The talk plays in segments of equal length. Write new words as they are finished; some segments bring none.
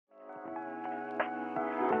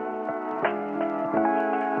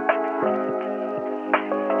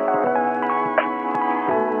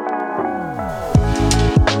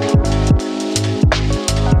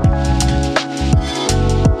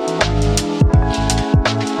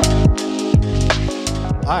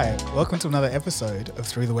Hi, welcome to another episode of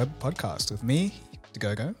Through the Web podcast with me,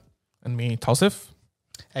 DeGogo. And me, Tausif.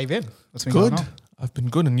 How you been? What's been Good. going on? I've been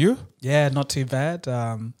good, and you? Yeah, not too bad.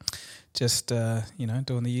 Just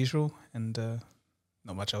doing the usual and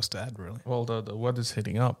not much else to add, really. Well, the weather's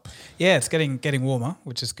heating up. Yeah, it's getting warmer,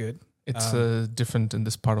 which is good. It's different in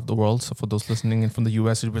this part of the world. So for those listening in from the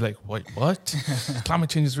US, you'd be like, wait, what? Climate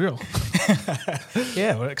change is real.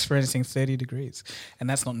 Yeah, we're experiencing 30 degrees, and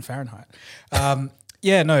that's not in Fahrenheit.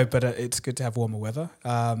 But it's good to have warmer weather.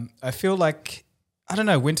 I feel like, I don't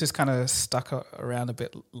know, winter's kind of stuck around a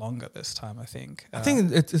bit longer this time, I think. I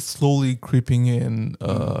think it's slowly creeping in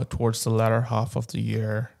towards the latter half of the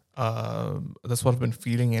year. That's what I've been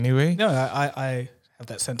feeling anyway. No, I have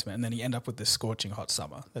that sentiment, and then you end up with this scorching hot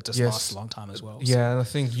summer that just lasts a long time as well. Yeah, and I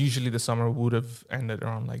think usually the summer would have ended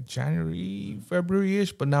around like January,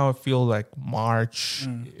 February-ish, but now I feel like March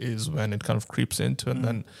is when it kind of creeps into, and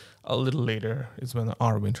then a little later is when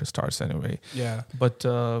our winter starts anyway. Yeah. But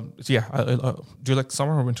do you like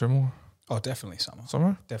summer or winter more? Oh, definitely summer.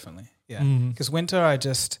 Summer? Definitely, yeah. Because winter, I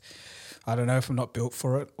don't know if I'm not built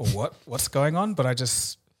for it or what's going on, but I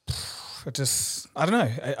don't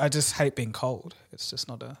know. I just hate being cold. It's just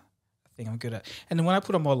not a thing I'm good at. And then when I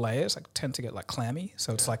put on more layers, I tend to get like clammy.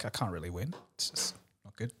 So it's like I can't really win. It's just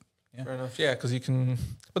not good. Yeah. Fair enough. Yeah, because you can,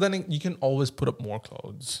 but then you can always put up more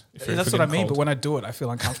clothes. That's what I mean. Cold. But when I do it, I feel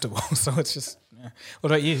uncomfortable. So it's just. Yeah.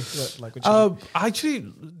 What about you? I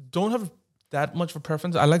actually don't have that much of a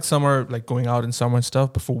preference. I like summer, like going out in summer and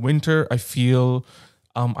stuff. But for winter, I feel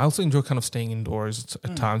I also enjoy kind of staying indoors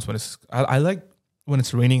at times when it's. I like when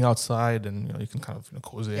it's raining outside and you can kind of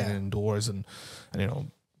cozy in indoors and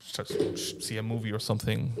start to see a movie or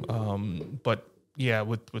something. But yeah,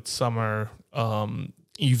 with summer.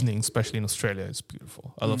 Evenings, especially in Australia, it's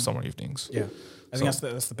beautiful. I love summer evenings. Yeah, I think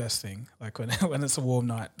that's the best thing. Like when it's a warm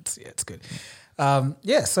night, it's good.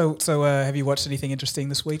 So have you watched anything interesting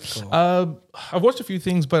this week? I've watched a few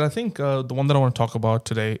things, but I think the one that I want to talk about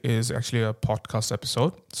today is actually a podcast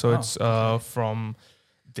episode. So it's from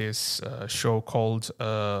this show called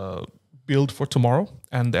Build for Tomorrow,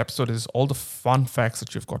 and the episode is all the fun facts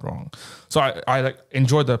that you've got wrong. So I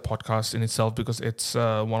enjoyed the podcast in itself because it's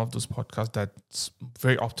one of those podcasts that's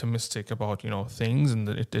very optimistic about things, and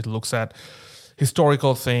it looks at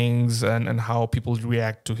historical things and how people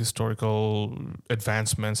react to historical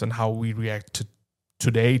advancements and how we react to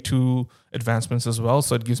today to advancements as well.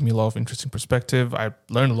 So it gives me a lot of interesting perspective. I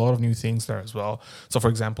learned a lot of new things there as well. So for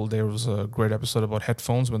example, there was a great episode about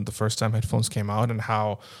headphones when the first time headphones came out and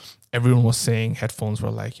how everyone was saying headphones were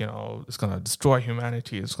like, it's going to destroy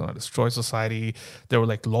humanity. It's going to destroy society. There were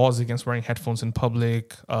like laws against wearing headphones in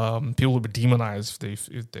public. People would be demonized if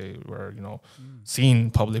they were, seen in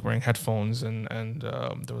public wearing headphones. And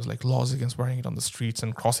there was like laws against wearing it on the streets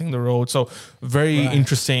and crossing the road. So very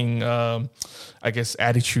interesting,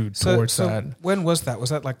 attitude towards that. When was that?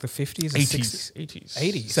 Was that like the 50s? 80s. 80s?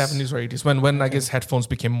 70s or 80s. When I guess headphones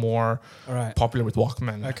became more popular with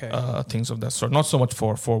Walkman. Things of that sort. Not so much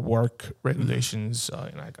for work regulations,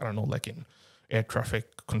 like in air traffic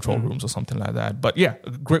control rooms or something like that. But yeah,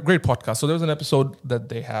 great podcast. So there's an episode that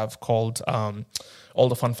they have called All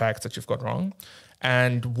the Fun Facts That You've Got Wrong.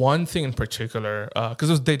 And one thing in particular,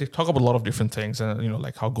 because they talk about a lot of different things, and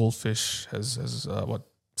like how goldfish has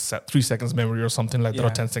 3 seconds memory or something like that,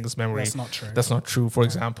 or 10 seconds memory. That's not true, for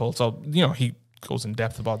example. So he goes in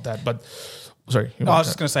depth about that. But sorry. I was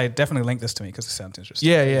just going to say, definitely link this to me because it sounds interesting.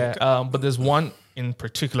 Yeah. But there's one in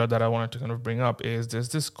particular that I wanted to kind of bring up is there's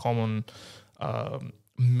this common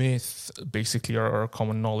myth, basically, or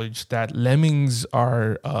common knowledge that lemmings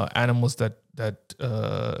are animals that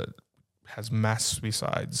has mass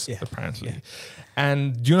suicides, apparently. Yeah.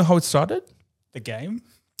 And do you know how it started? The game?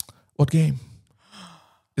 What game?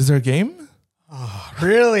 Is there a game? Oh,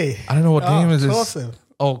 really? I don't know what game is this. Awesome.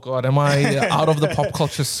 Oh God, am I out of the pop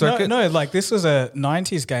culture circuit? No, like this was a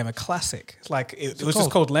 90s game, a classic. Like it was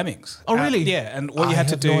just called Lemmings. Oh really? Yeah, and what you had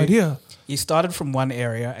to do, no idea. You started from one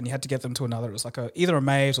area and you had to get them to another. It was like either a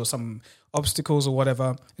maze or some obstacles or whatever.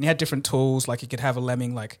 And you had different tools, like you could have a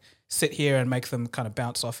lemming like sit here and make them kind of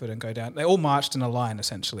bounce off it and go down. They all marched in a line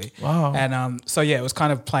essentially. Wow. And it was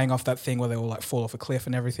kind of playing off that thing where they all like fall off a cliff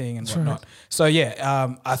and everything and whatnot. Right. So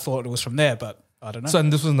I thought it was from there, but I don't know. So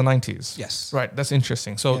and this was in the 90s? Yes. Right, that's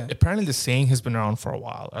interesting. So apparently the saying has been around for a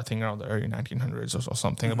while, I think around the early 1900s or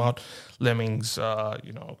something, about lemmings,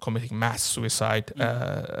 committing mass suicide,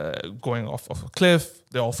 going off of a cliff.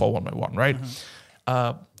 They all fall one by one, right?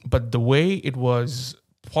 But the way it was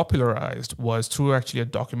popularized was through actually a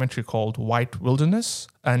documentary called White Wilderness,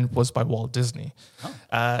 and was by Walt Disney.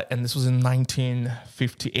 And this was in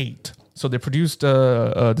 1958. So they produced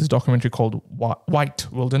this documentary called White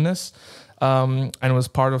Wilderness, and it was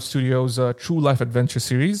part of Studio's True Life Adventure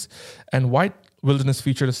series. And White Wilderness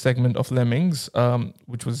featured a segment of Lemmings,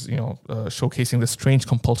 which was showcasing the strange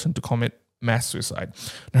compulsion to commit mass suicide.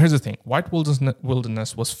 Now, here's the thing. White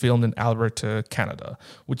Wilderness was filmed in Alberta, Canada,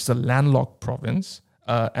 which is a landlocked province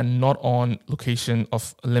and not on location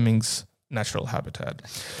of Lemmings' natural habitat.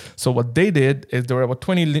 So what they did is there were about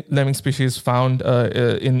 20 lemming species found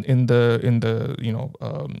in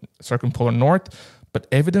the circumpolar north, but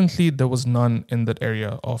evidently there was none in that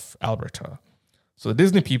area of Alberta. So the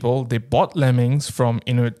Disney people, they bought lemmings from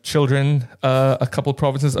Inuit children a couple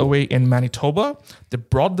provinces away in Manitoba. They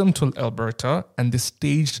brought them to Alberta and they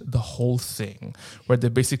staged the whole thing, where they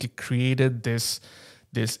basically created this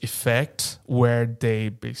effect where they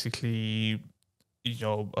basically,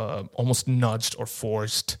 almost nudged or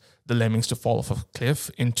forced the lemmings to fall off a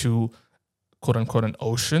cliff into quote unquote an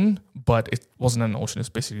ocean, but it wasn't an ocean. It's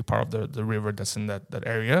basically part of the river that's in that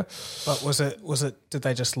area. But was it? Did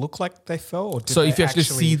they just look like they fell? Or did so they if you actually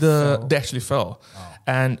see fell? they actually fell, Oh.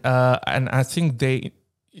 and I think they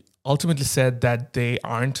ultimately said that they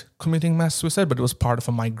aren't committing mass suicide, but it was part of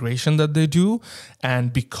a migration that they do,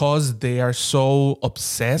 and because they are so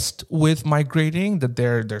obsessed with migrating that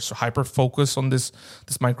they're so hyper focused on this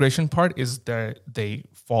migration part is that they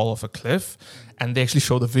fall off a cliff, and they actually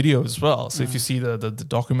show the video as well. So if you see the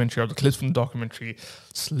documentary or the clips from the documentary,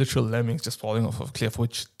 it's literal lemmings just falling off of a cliff,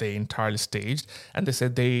 which they entirely staged. And they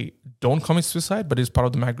said they don't commit suicide, but it's part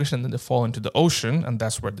of the migration, and then they fall into the ocean, and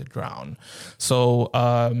that's where they drown. So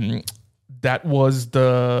that was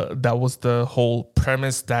the whole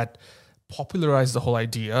premise that popularized the whole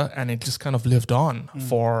idea, and it just kind of lived on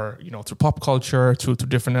for through pop culture to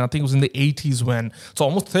different. And I think it was in the 80s when, so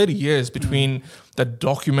almost 30 years between the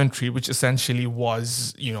documentary, which essentially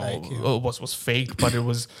was was fake, but it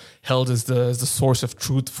was held as the source of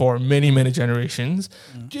truth for many generations.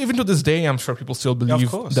 Even to this day, I'm sure people still believe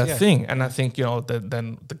thing. And I think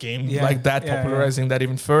then the game popularizing that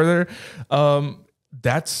even further.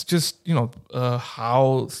 That's just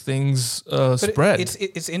how things spread.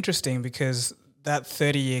 It's interesting because that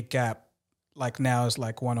 30-year gap, like now, is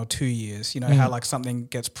like 1 or 2 years. How like something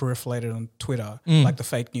gets proliferated on Twitter, like the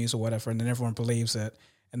fake news or whatever, and then everyone believes it,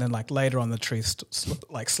 and then like later on the truth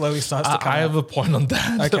slowly starts to come. I have a point on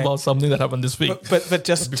that about something that happened this week. But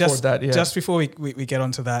just before we get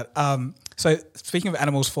onto that, so speaking of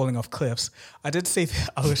animals falling off cliffs, I did see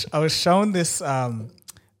I was shown this.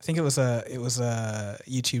 I think it was a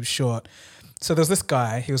YouTube short. So there was this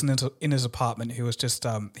guy. He was in his apartment. Who was just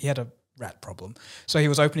he had a rat problem. So he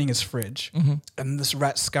was opening his fridge, and this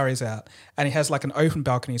rat scurries out, and he has like an open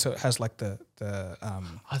balcony. So it has like the.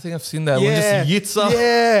 I think I've seen that one. Just yits up.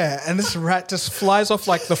 Yeah, and this rat just flies off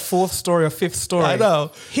like the 4th story or 5th story. I know.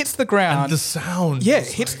 Hits the ground. And the sound. Yeah,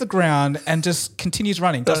 hits the ground and just continues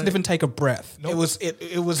running. Doesn't even take a breath. Nope.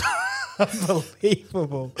 It was.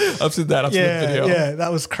 Unbelievable. I've seen that. I've seen the video. Yeah,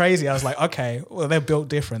 that was crazy. I was like, okay, well, they're built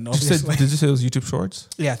different, obviously. Did you say it was YouTube Shorts?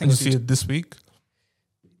 Yeah, I think Did you see it this week?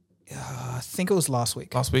 I think it was last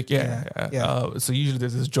week. Yeah. So usually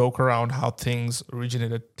there's this joke around how things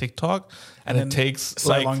originate at TikTok, and it takes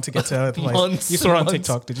so long to get to other places. Months. You saw it on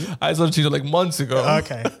TikTok, did you? I saw it like months ago.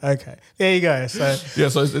 Okay. There you go. So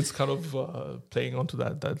so it's kind of playing onto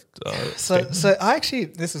that. So I actually,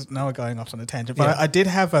 this is now we're going off on a tangent, but I did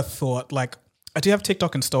have a thought. Like, I do have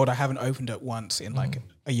TikTok installed. I haven't opened it once in like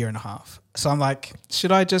a year and a half. So I'm like,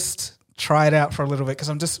 should I just try it out for a little bit? Because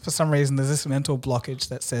I'm just, for some reason, there's this mental blockage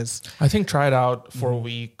that says, I think try it out for a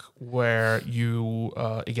week where you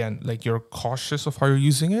again, like, you're cautious of how you're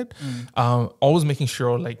using it, always making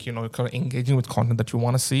sure, like, you're kind of engaging with content that you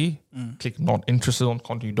want to see. Click not interested on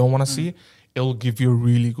content you don't want to see. It'll give you a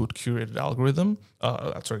really good curated algorithm,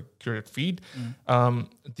 curated feed.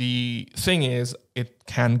 The thing is, it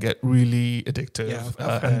can get really addictive,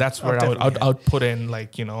 and that's where I would put in,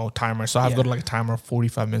 like, timers. So I've got like a timer of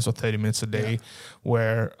 45 minutes or 30 minutes a day,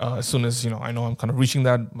 where as soon as I know I'm kind of reaching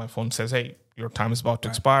that, my phone says, "Hey, your time is about to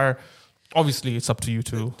expire." Obviously, it's up to you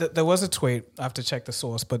to. There was a tweet. I have to check the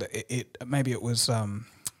source, but maybe it was.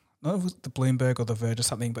 No, it was the Bloomberg or the Verge or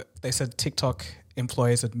something, but they said TikTok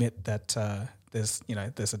employees admit that there's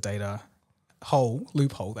a data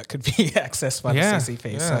loophole that could be accessed by the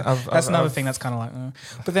CCP. So that's another thing that's kind of like,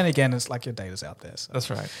 but then again, it's like your data's out there. So.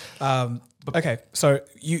 That's right. Okay, so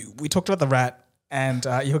we talked about the rat, and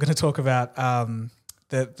you were going to talk about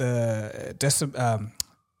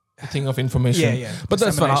thing of information. Yeah. But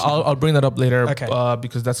that's fine. I'll bring that up later. Okay.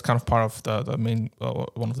 Because that's kind of part of the main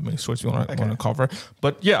one of the main stories we want to cover.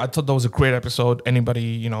 But yeah, I thought that was a great episode.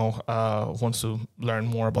 Anybody wants to learn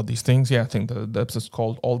more about these things? Yeah, I think the episode's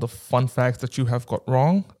called "All the Fun Facts That You Have Got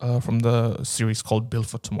Wrong" from the series called "Build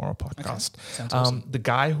for Tomorrow" podcast. Okay. Sounds awesome. The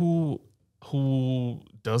guy who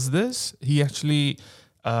does this, he actually.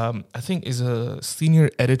 I think is a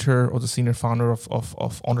senior editor or the senior founder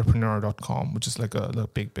of entrepreneur.com, which is like a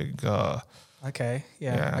big Okay.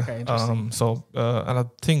 Yeah. Okay. Interesting. And I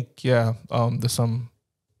think there's some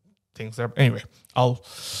things there. Anyway, I'll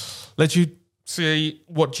let you say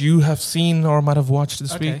what you have seen or might have watched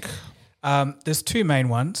this week. There's two main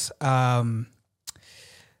ones. So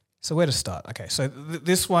where to start? Okay. So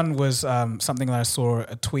this one was something that I saw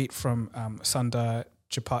a tweet from Sundar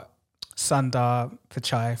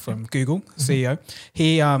Pichai from Google, CEO.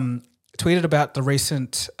 He tweeted about the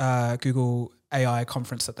recent Google AI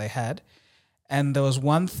conference that they had, and there was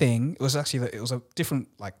one thing. It was a different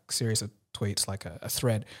series of tweets, like a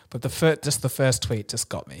thread. But the first tweet just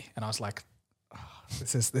got me, and I was like,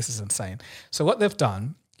 "This is insane." So what they've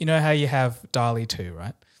done, you know how you have DALL-E 2,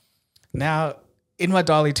 right? Now, in my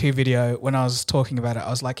DALL-E 2 video, when I was talking about it,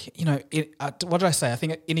 I was like, what did I say? I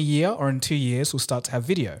think in a year or in 2 years, we'll start to have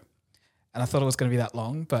video. And I thought it was going to be that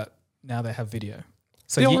long, but now they have video.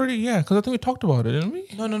 So because I think we talked about it, didn't we?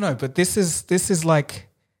 No. But this is like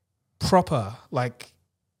proper, like,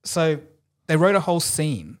 so they wrote a whole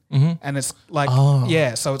scene, and it's like,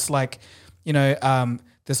 so it's like,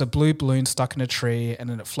 there's a blue balloon stuck in a tree, and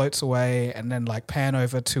then it floats away, and then like pan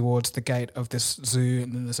over towards the gate of this zoo,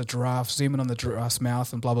 and then there's a giraffe, zoom in on the giraffe's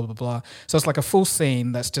mouth, and blah blah blah blah. So it's like a full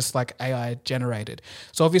scene that's just like AI generated.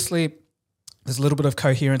 So obviously, there's a little bit of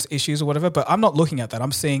coherence issues or whatever, but I'm not looking at that.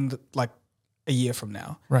 I'm seeing like a year from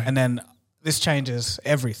now. Right. And then this changes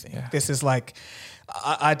everything. Yeah. This is like,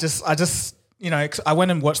 I just, I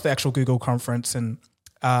went and watched the actual Google conference and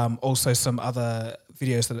also some other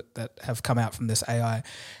videos that have come out from this AI.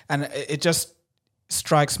 And it just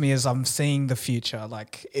strikes me as I'm seeing the future.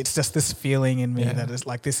 Like it's just this feeling in me that is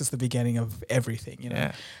like, this is the beginning of everything,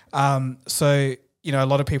 So, a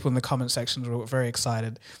lot of people in the comment sections were very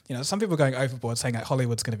excited. Some people going overboard saying like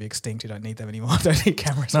Hollywood's going to be extinct. You don't need them anymore. Don't need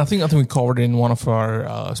cameras. No, I think we covered it in one of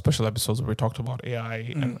our special episodes where we talked about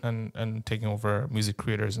AI and taking over music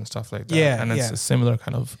creators and stuff like that. Yeah, and it's a similar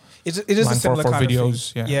kind of. It is a similar kind videos,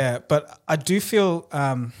 of thing. Yeah, but I do feel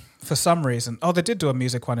for some reason. Oh, they did do a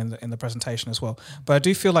music one in the presentation as well. But I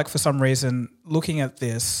do feel like for some reason, looking at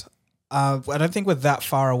this, I don't think we're that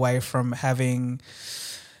far away from having.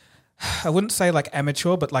 I wouldn't say like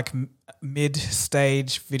amateur, but like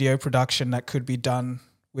mid-stage video production that could be done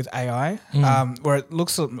with AI, where it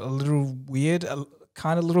looks a little weird,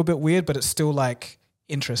 kind of a little bit weird, but it's still like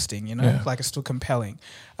interesting, like it's still compelling.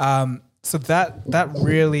 So that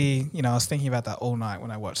really, I was thinking about that all night when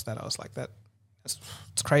I watched that. I was like, it's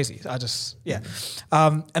crazy.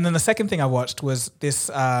 And then the second thing I watched was this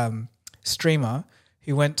streamer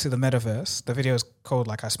who went to the metaverse. The video is called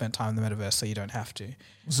like I Spent Time in the Metaverse, so you don't have to.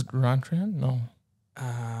 Was it Rantrian? No.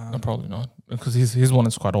 No, probably not. Because his one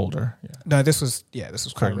is quite older. Yeah. No, this was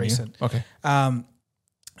quite recent. Okay.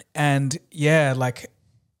 And yeah, like,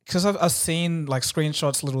 because I've seen like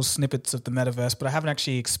screenshots, little snippets of the metaverse, but I haven't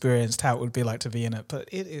actually experienced how it would be like to be in it. But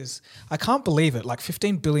it is, I can't believe it, like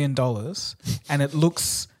 $15 billion, and it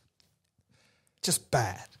looks just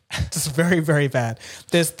bad. Just very, very bad.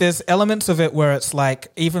 There's elements of it where it's like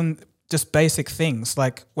even just basic things,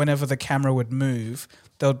 like whenever the camera would move,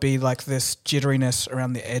 there would be like this jitteriness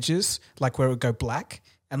around the edges, like where it would go black.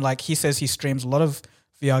 And like he says he streams a lot of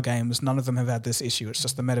VR games. None of them have had this issue. It's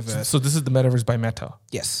just the metaverse. So this is the metaverse by Meta?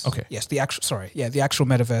 Yes. Okay. Yes, the actual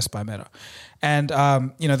metaverse by Meta. And,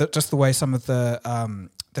 just the way some of the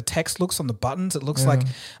text looks on the buttons, it looks like,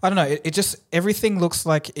 I don't know, it just, everything looks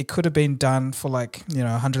like it could have been done for like,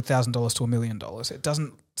 $100,000 to $1 million. It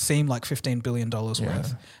doesn't seem like $15 billion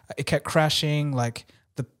worth. It kept crashing, like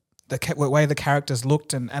the way the characters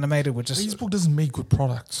looked and animated were just... Facebook doesn't make good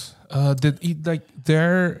products.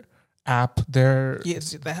 Their app, their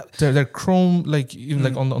Chrome, like even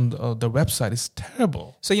like on their website is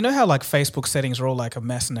terrible. So you know how like Facebook settings are all like a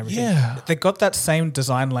mess and everything? Yeah. They got that same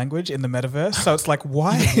design language in the metaverse. So it's like,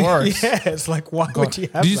 why? It works. Yeah, it's like, why would you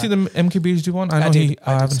have Did you see the MKBHD one? I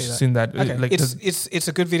haven't seen that. Okay. Like, it's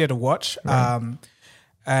a good video to watch. Right.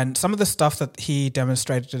 And some of the stuff that he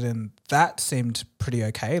demonstrated in that seemed pretty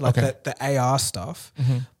okay, like the AR stuff.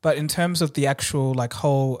 Mm-hmm. But in terms of the actual like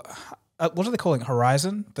whole... what are they calling it?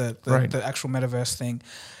 Horizon, the actual metaverse thing.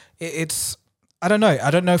 It's I don't know.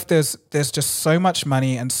 I don't know if there's just so much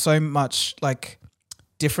money and so much like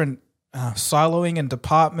different siloing in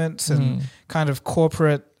departments and kind of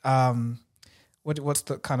corporate. What's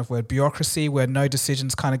the kind of word? Bureaucracy, where no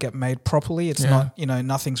decisions kind of get made properly. It's not,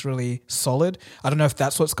 nothing's really solid. I don't know if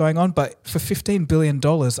that's what's going on, but for $15 billion,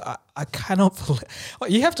 I cannot believe.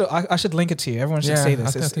 You have to. I should link it to you. Everyone should see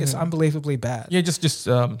this. It's unbelievably bad. Yeah, just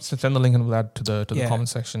send the link and we'll add to the comment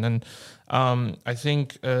section. And I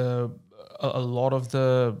think a lot of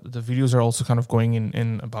the videos are also kind of going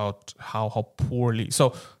in about how poorly.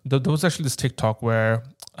 So there was actually this TikTok where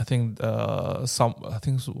I think was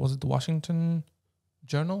it the Washington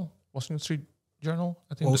Street Journal?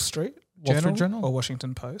 I think Wall Street Journal or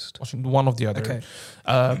Washington Post? One of the other. Okay.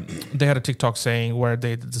 They had a TikTok saying where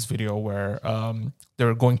they did this video where they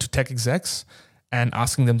were going to tech execs and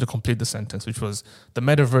asking them to complete the sentence, which was the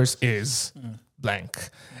metaverse is blank,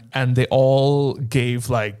 and they all gave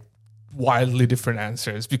like wildly different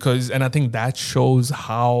answers and I think that shows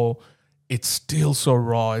how it's still so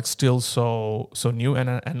raw, it's still so new.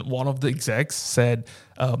 And one of the execs said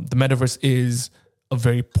the metaverse is a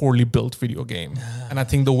very poorly built video game. And I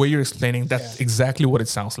think the way you're explaining, that's exactly what it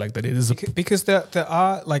sounds like, that it is. Because there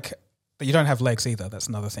are like, you don't have legs either, that's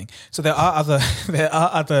another thing. So there are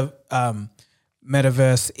other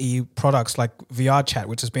metaverse-y products like VR chat,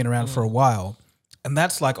 which has been around for a while. And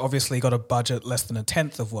that's like obviously got a budget less than a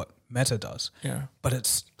tenth of what Meta does. Yeah. But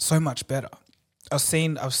it's so much better. I've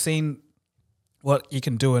seen what you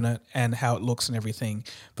can do in it and how it looks and everything.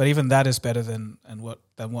 But even that is better than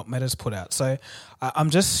what Meta's put out. So I'm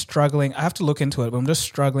just struggling. I have to look into it, but I'm just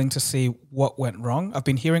struggling to see what went wrong. I've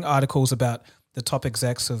been hearing articles about the top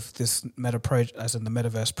execs of this Meta project, as in the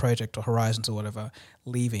Metaverse project or Horizons or whatever,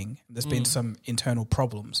 leaving. There's been some internal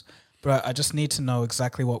problems. But I just need to know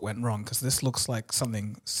exactly what went wrong, because this looks like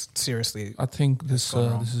something seriously. I think this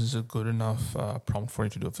is a good enough prompt for you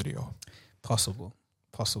to do a video.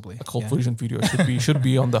 Possibly. A cold vision video should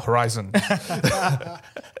be on the horizon.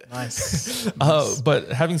 Nice.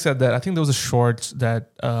 But having said that, I think there was a short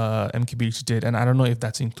that MKBH did, and I don't know if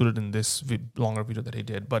that's included in this longer video that he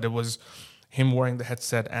did, but it was him wearing the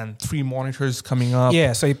headset and 3 monitors coming up.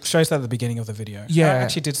 Yeah, so he shows that at the beginning of the video. Yeah. I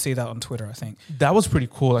actually did see that on Twitter, I think. That was pretty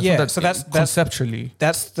cool. That's conceptually.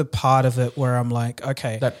 That's the part of it where I'm like,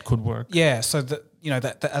 okay. That could work. Yeah, so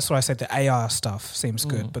that's what I said, the AR stuff seems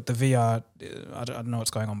good, but the VR, I don't know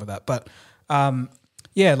what's going on with that. But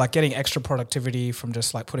like getting extra productivity from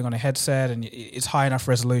just like putting on a headset, and it's high enough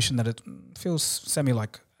resolution that it feels semi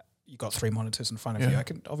like you got 3 monitors in front of you. I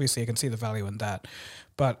can see the value in that.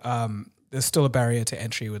 But there's still a barrier to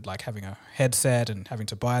entry with like having a headset and having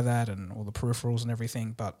to buy that and all the peripherals and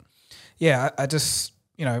everything. But yeah, I just,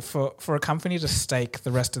 for a company to stake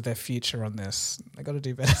the rest of their future on this, they got to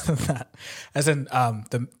do better than that. As in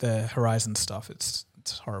the Horizon stuff, it's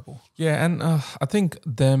horrible. Yeah, and I think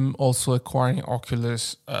them also acquiring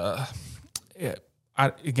Oculus, it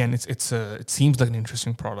seems like an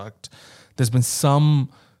interesting product. There's been some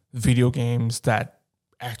video games that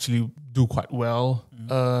actually do quite well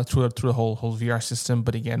through the whole VR system,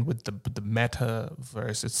 but again with the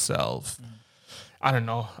metaverse itself, I don't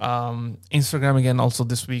know. Instagram again also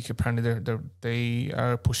this week apparently they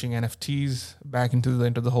are pushing NFTs back into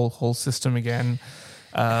the whole system again.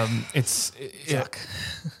 It's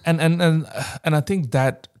and I think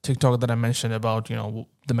that TikTok that I mentioned about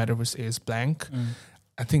the metaverse is blank.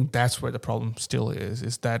 I think that's where the problem still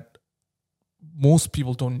is that most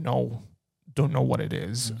people don't know what it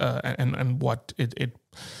is and what it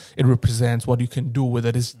represents, what you can do with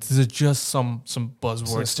it. Is just some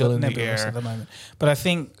buzzwords still in the air at the moment. But I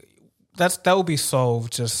think that will be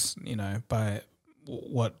solved just by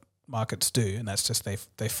what markets do, and that's just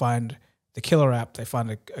they find the killer app, they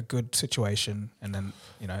find a good situation, and then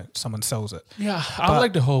someone sells it. Yeah, I'd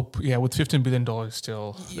like to hope. Yeah, with $15 billion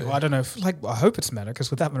still. I don't know if I hope it's Meta, because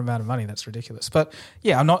with that amount of money, that's ridiculous. But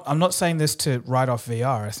yeah, I'm not saying this to write off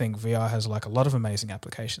VR. I think VR has like a lot of amazing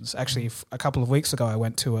applications. Actually, a couple of weeks ago, I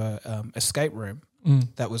went to a escape room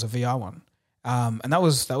that was a VR one, and that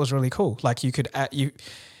was really cool. Like you could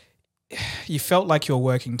you felt like you're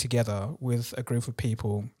working together with a group of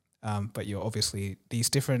people. But you're obviously these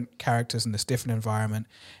different characters in this different environment.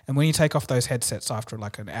 And when you take off those headsets after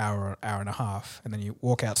like an hour or hour and a half, and then you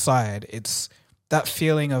walk outside, it's that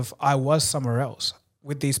feeling of I was somewhere else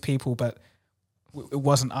with these people, but it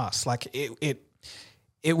wasn't us. Like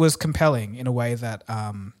it was compelling in a way that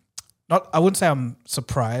I wouldn't say I'm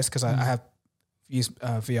surprised, because I have used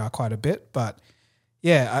VR quite a bit, but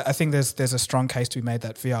yeah, I think there's a strong case to be made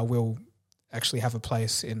that VR will actually have a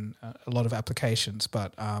place in a lot of applications.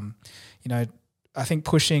 But, I think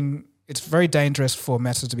it's very dangerous for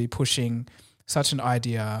Meta to be pushing such an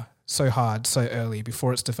idea so hard, so early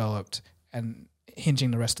before it's developed. And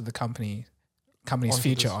hinging the rest of the company's Onto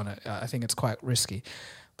future this. on it. I think it's quite risky,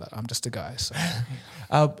 but I'm just a guy. So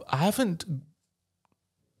I haven't,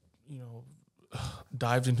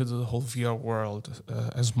 dived into the whole VR world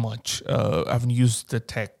as much. I haven't used the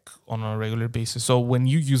tech on a regular basis. So when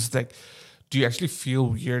you use tech, do you actually feel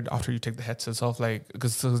weird after you take the headsets off? Like,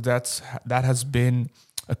 because that has been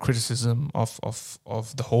a criticism of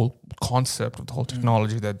the whole concept of the whole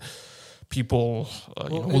technology, that people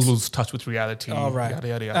will lose touch with reality. Oh, right. Yada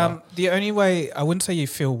yada yada. the only way, I wouldn't say you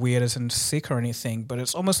feel weird as in sick or anything, but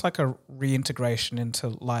it's almost like a reintegration into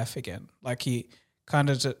life again. Like you kind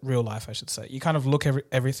of real life, I should say. You kind of look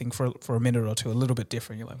everything for a minute or two a little bit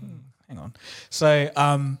different. You're like, hang on. So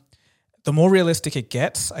the more realistic it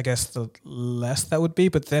gets, I guess the less that would be.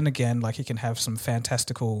 But then again, like you can have some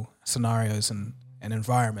fantastical scenarios and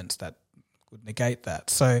environments that would negate that.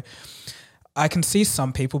 So I can see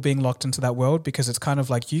some people being locked into that world, because it's kind of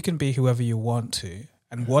like you can be whoever you want to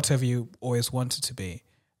and whatever you always wanted to be.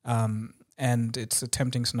 And it's a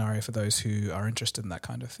tempting scenario for those who are interested in that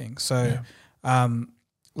kind of thing. So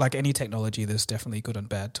like any technology, there's definitely good and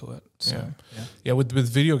bad to it. So, with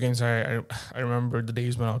video games, I remember the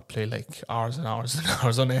days when I would play like hours and hours and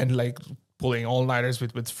hours on end, like pulling all-nighters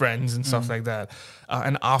with friends and stuff like that.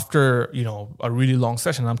 And after, a really long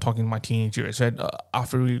session, I'm talking my teenage years, right?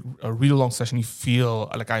 After a really long session, you feel,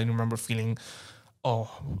 like I remember feeling,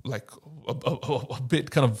 like a bit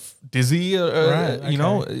kind of dizzy,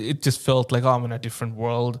 it just felt like, I'm in a different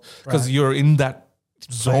world, because you're in that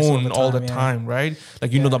zone all the time, right?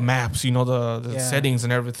 Like, know the maps, the settings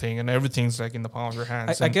and everything's like in the palm of your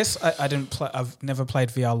hands. I guess I didn't play, I've never played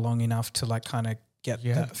VR long enough to like kind of get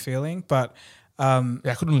that feeling, but I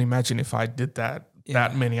couldn't really imagine if I did that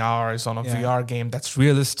many hours on a VR game that's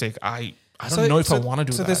realistic. I don't know if I want to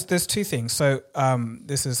do that. So there's two things. So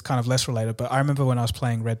this is kind of less related, but I remember when I was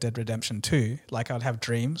playing Red Dead Redemption 2, like I'd have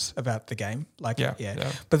dreams about the game. Like,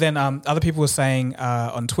 But then other people were saying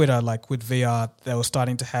on Twitter, like with VR, they were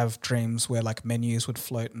starting to have dreams where like menus would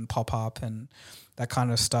float and pop up and that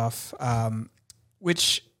kind of stuff,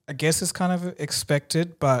 which I guess is kind of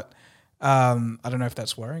expected, but I don't know if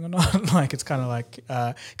that's worrying or not. Like it's kind of like,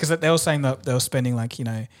 because they were saying that they were spending like,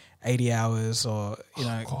 80 hours or,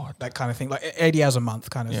 that kind of thing, like 80 hours a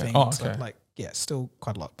month kind of thing. Oh, okay. So like, still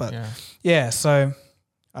quite a lot. But so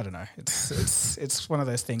I don't know. It's one of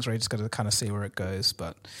those things where you just got to kind of see where it goes.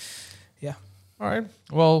 But yeah. All right.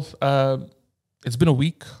 Well, it's been a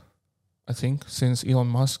week, I think, since Elon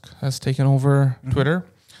Musk has taken over Twitter.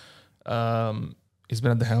 He's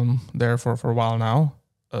been at the helm there for a while now.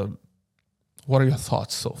 What are your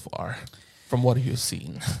thoughts so far from what you've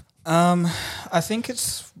seen? I think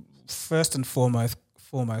it's first and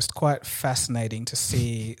foremost quite fascinating to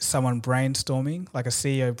see someone brainstorming, like a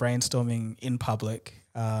CEO brainstorming in public,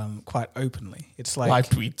 quite openly. It's like live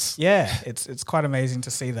tweets. Yeah, it's quite amazing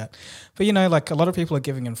to see that. But like a lot of people are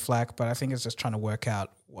giving him flack, but I think it's just trying to work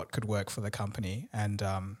out what could work for the company and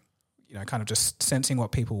kind of just sensing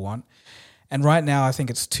what people want. And right now, I think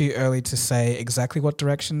it's too early to say exactly what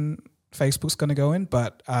direction Facebook's going to go in,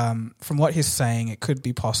 but from what he's saying, it could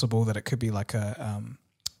be possible that it could be like a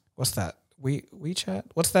what's that? WeChat?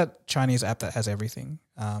 What's that Chinese app that has everything?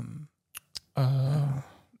 Is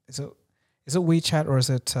it WeChat or is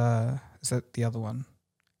it the other one?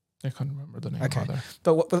 I can't remember the name. Okay,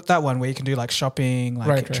 but that one where you can do like shopping,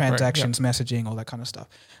 like transactions, messaging, all that kind of stuff.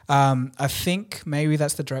 I think maybe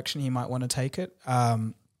that's the direction he might want to take it.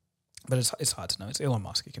 But it's hard to know. It's Elon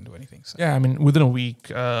Musk. He can do anything. So. Yeah, I mean, within a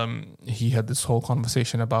week, he had this whole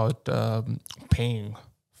conversation about paying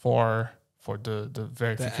for the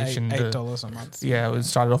verification. The $8 a month. Yeah, it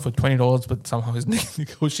started off with $20, but somehow he's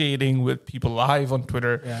negotiating with people live on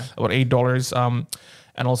Twitter about $8.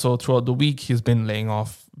 And also throughout the week, he's been laying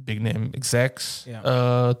off big name execs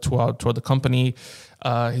throughout the company.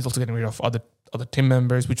 He's also getting rid of other team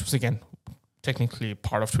members, which was again technically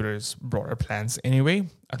part of Twitter's broader plans anyway.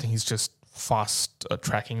 I think he's just fast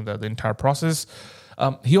tracking the entire process.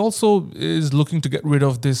 He also is looking to get rid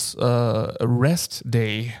of this rest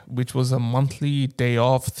day, which was a monthly day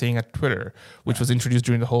off thing at Twitter, which was introduced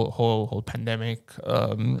during the whole pandemic,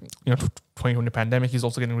 2020 pandemic. He's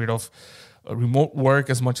also getting rid of remote work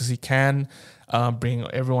as much as he can, bring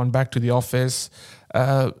everyone back to the office.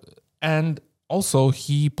 And also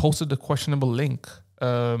he posted a questionable link.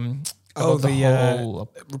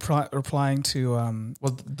 Replying to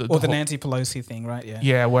the Nancy Pelosi thing, right?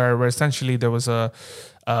 Yeah, where essentially there was an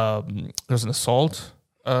assault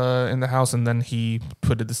in the house, and then he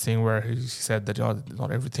tweeted this thing where he said that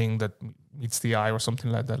not everything that meets the eye or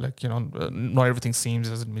something like that, like not everything seems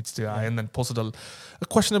as it meets the eye, and then posted a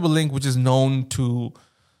questionable link which is known to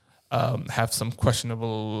have some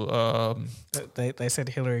questionable. They said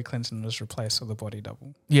Hillary Clinton was replaced with a body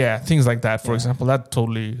double. Yeah, things like that. For example, that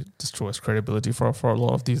totally destroys credibility for a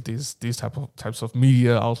lot of these types of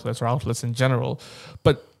media outlets or outlets in general.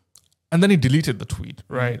 And then he deleted the tweet,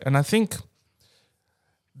 right? And I think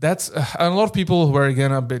that's a lot of people were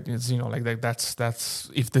again a bit, like that's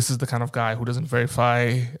if this is the kind of guy who doesn't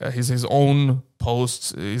verify his own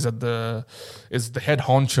posts, is the head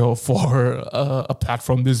honcho for a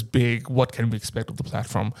platform this big. What can we expect of the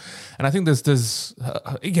platform? And I think there's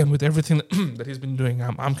again with everything that he's been doing,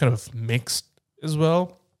 I'm kind of mixed as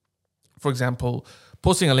well. For example,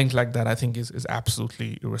 posting a link like that, I think is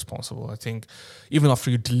absolutely irresponsible. I think even after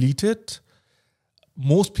you delete it,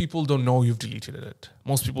 most people don't know you've deleted it.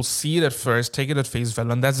 Most people see it at first, take it at face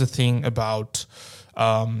value, and that's the thing about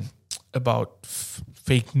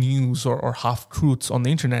fake news or half truths on the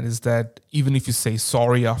internet, is that even if you say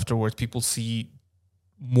sorry afterwards, people see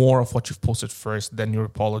more of what you've posted first than your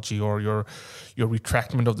apology or your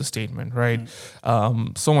retractment of the statement, right?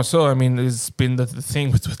 So much so, I mean, it's been the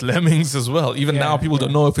thing with Lemmings as well. Even now, people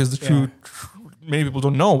don't know if it's the truth. Many people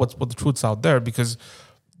don't know what the truth's out there, because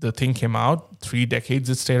the thing came out, 3 decades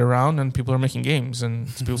it stayed around, and people are making games, and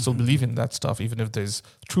people still believe in that stuff, even if there's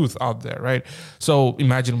truth out there, right? So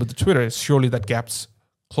imagine with the Twitter, surely that gap's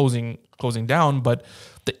closing down, but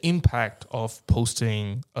the impact of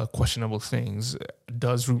posting questionable things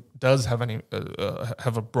does have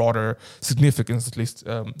have a broader significance, at least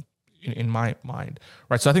in my mind,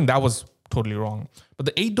 right? So I think that was totally wrong. But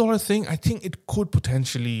the $8 thing, I think it could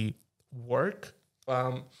potentially work,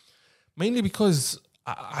 mainly because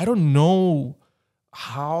I don't know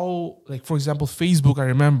how, like, for example, Facebook, I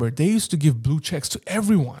remember they used to give blue checks to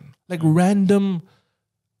everyone, like random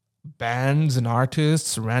bands and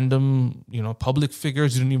artists, random, public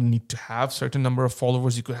figures. You don't even need to have certain number of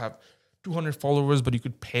followers. You could have 200 followers, but you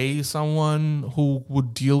could pay someone who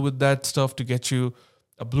would deal with that stuff to get you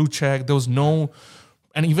a blue check. There was no,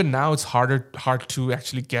 and even now it's hard to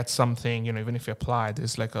actually get something, even if you apply,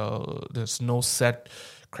 there's no set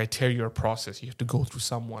criteria or process. You have to go through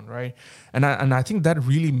someone, right? And I think that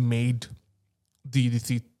really made the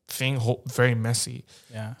thing very messy.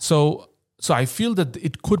 Yeah. So I feel that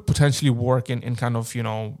it could potentially work in kind of,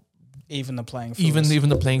 even the playing field. Even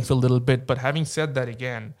the playing field a little bit. But having said that,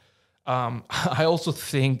 again, I also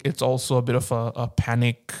think it's also a bit of a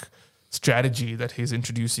panic strategy that he's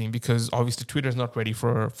introducing, because obviously Twitter is not ready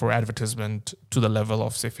for advertisement to the level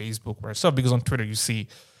of, say, Facebook or stuff, because on Twitter you see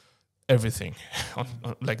everything.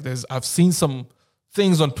 I've seen some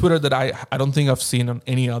things on Twitter that I don't think I've seen on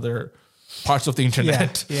any other parts of the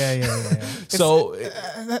internet. Yeah. So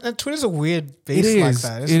Twitter's a weird beast like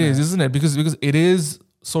that, isn't it? Because it is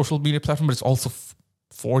social media platform, but it's also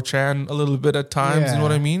 4chan a little bit at times. You know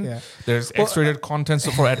what I mean? Yeah. There's X-rated content.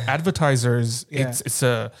 So for advertisers, it's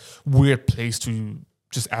a weird place to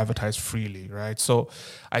just advertise freely, right? So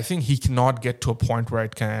I think he cannot get to a point where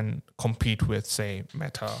it can compete with, say,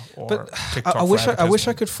 Meta or TikTok. I wish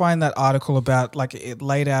I could find that article about, like, it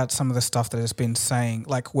laid out some of the stuff that it's been saying,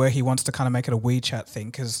 like where he wants to kind of make it a WeChat thing,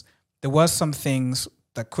 because there was some things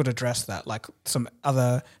that could address that, like some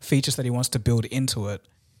other features that he wants to build into it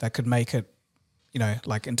that could make it,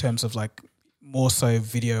 like in terms of like more so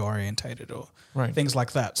video orientated or things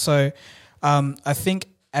like that. So I think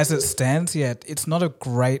as it stands, it's not a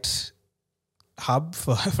great hub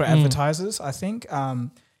for advertisers, I think,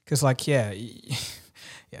 because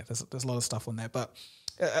there's a lot of stuff on there. But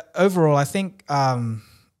overall, I think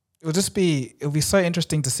it'll be so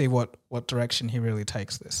interesting to see what direction he really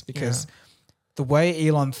takes this, because the way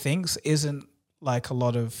Elon thinks isn't like a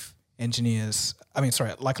lot of engineers.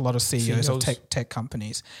 Like a lot of CEOs of tech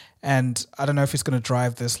companies. And I don't know if he's going to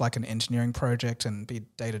drive this like an engineering project and be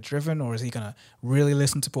data driven, or is he going to really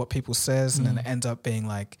listen to what people says and then end up being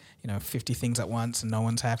like, 50 things at once and no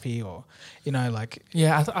one's happy, or, like.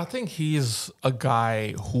 Yeah, I think he's a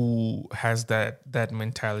guy who has that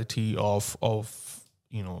mentality of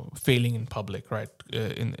failing in public, right?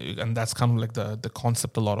 And that's kind of like the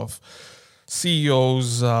concept a lot of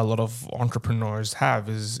CEOs, a lot of entrepreneurs have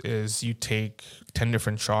is you take 10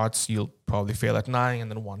 different shots, you'll probably fail at 9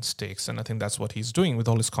 and then 1 sticks. And I think that's what he's doing with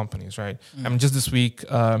all his companies, right? I mean, just this week,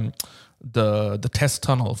 the test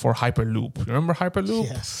tunnel for Hyperloop. You remember Hyperloop?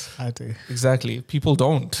 Yes, I do. Exactly. People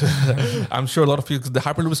don't. I'm sure a lot of people, the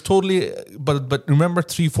Hyperloop is totally, but remember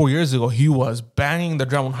 3-4 years ago, he was banging the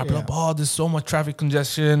drum on Hyperloop. Yeah. Oh, there's so much traffic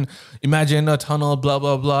congestion. Imagine a tunnel, blah,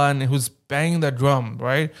 blah, blah. And he was banging that drum,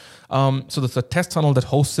 right? So there's a test tunnel that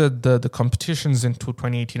hosted the competitions in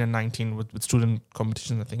 2018 and 19 with student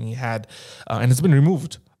competitions, I think he had, and it's been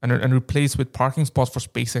removed. and replaced with parking spots for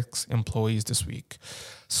SpaceX employees this week.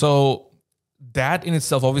 So that in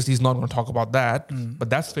itself, obviously, he's not going to talk about that, but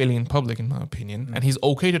that's failing in public, in my opinion. And he's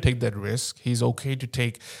okay to take that risk. He's okay to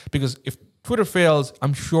take, because if Twitter fails,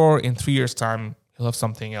 I'm sure in 3 years' time, he'll have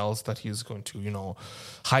something else that he's going to,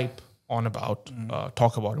 hype on about,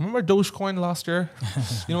 talk about. Remember Dogecoin last year?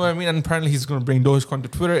 You know what I mean? And apparently he's going to bring Dogecoin to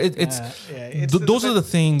Twitter. Those are the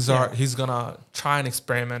things he's going to try and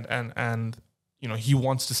experiment and he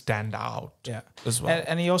wants to stand out as well.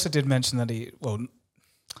 And he also did mention that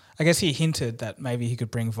I guess he hinted that maybe he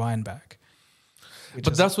could bring Vine back.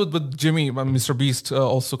 But that's what with Jimmy, Mr. Beast,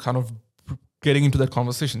 also kind of getting into that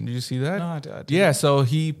conversation. Did you see that? No, I didn't. Yeah, so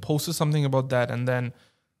he posted something about that, and then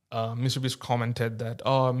Mr. Beast commented that,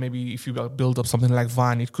 maybe if you build up something like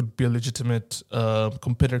Vine, it could be a legitimate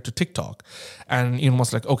competitor to TikTok. And Elon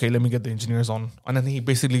was like, okay, let me get the engineers on. And then he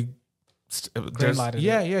basically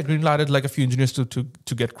green-lighted like a few engineers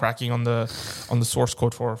to get cracking on the source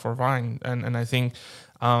code for Vine. And I think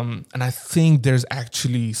there's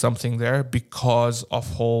actually something there because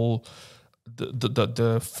of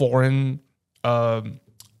the foreign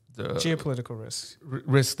the geopolitical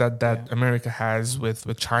risk that America has with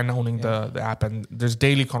China owning the app, and there's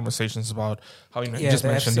daily conversations about how you just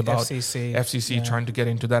mentioned about FCC trying to get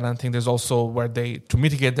into that. And I think there's also where to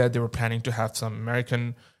mitigate that, they were planning to have some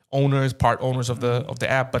American part owners of the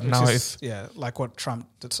app, but like what Trump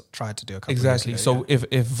tried to do a couple exactly. of years ago. So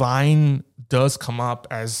if Vine does come up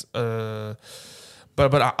as but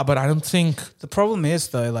I don't think the problem is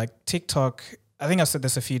though, like TikTok. I think I've said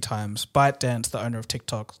this a few times. ByteDance, the owner of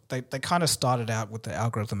TikTok, they kind of started out with the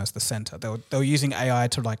algorithm as the center. They were using AI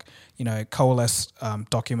to coalesce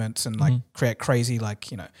documents and create crazy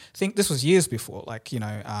think this was years before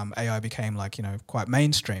AI became quite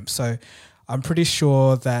mainstream. So I'm pretty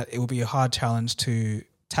sure that it will be a hard challenge to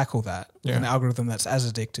tackle that with an algorithm that's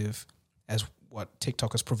as addictive as what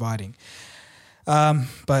TikTok is providing.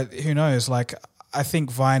 But who knows? I think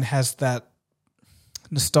Vine has that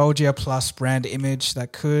nostalgia plus brand image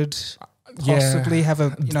that could possibly have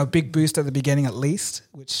a big boost at the beginning at least,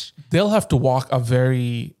 which they'll have to walk a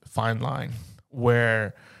very fine line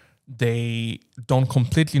where they don't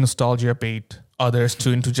completely nostalgia bait others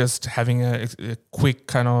into just having a quick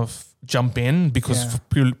kind of jump in because of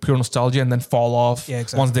pure nostalgia and then fall off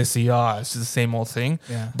once they see it's the same old thing.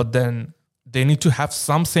 But then they need to have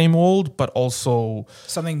some same old, but also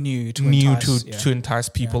something new to entice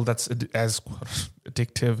people that's as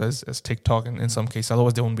addictive as TikTok in some cases.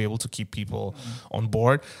 Otherwise, they won't be able to keep people on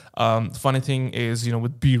board. The funny thing is,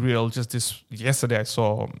 with Be Real, just yesterday I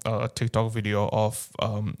saw a TikTok video of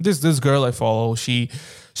this girl I follow.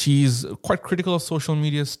 She's quite critical of social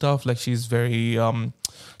media stuff. She's very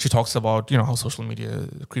she talks about how social media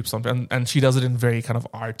creeps on, and she does it in very kind of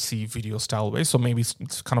artsy video style way. So maybe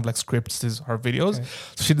it's kind of like scripts her videos. Okay.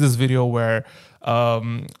 So she did this video where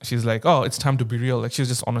she's like, oh, it's time to be real. She's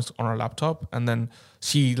just on her laptop, and then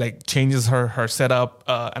she changes her setup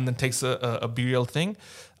and then takes a be real thing.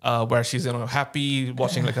 Where she's happy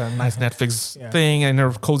watching a nice Netflix thing in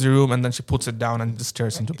her cozy room, and then she puts it down and just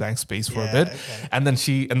stares into blank space for a bit, and then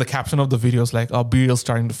the caption of the video is like, "Oh, Be Real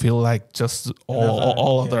starting to feel like just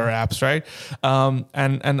all other apps, right?"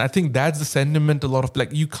 And I think that's the sentiment. A lot of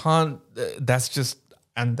you can't. That's just,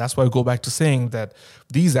 and that's why I go back to saying that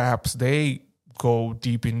these apps they go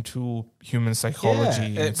deep into human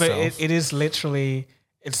psychology. But it is literally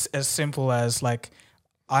it's as simple as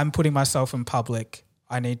I'm putting myself in public.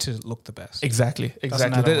 I need to look the best. Exactly.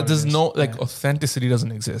 There's no authenticity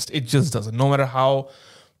doesn't exist. It just doesn't. No matter how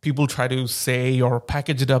people try to say or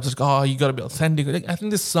package it up, it's you got to be authentic. I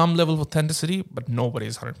think there's some level of authenticity, but nobody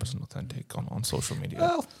is 100% authentic on social media.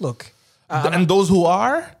 Well, look. And those who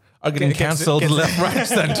are getting cancelled left, right,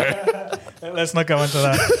 center. Let's not go into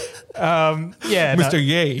that. Mr.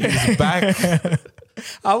 Ye is back.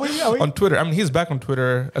 Are we? On Twitter? I mean, he's back on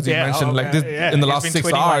Twitter, as you mentioned. In the last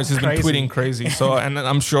 6 hours, he's been tweeting crazy. So, and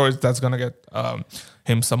I'm sure that's gonna get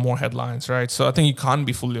him some more headlines, right? So, I think you can't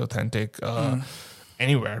be fully authentic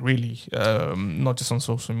anywhere, really, not just on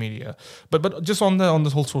social media. But just on the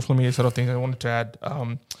whole social media side of things, I wanted to add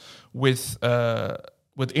with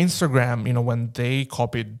Instagram, when they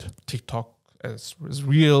copied TikTok as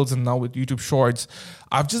Reels and now with YouTube Shorts,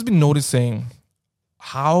 I've just been noticing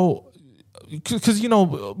how. Because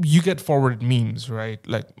you get forwarded memes, right?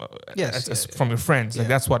 From your friends.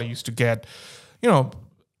 That's what I used to get.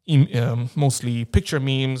 Mostly picture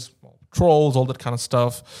memes, trolls, all that kind of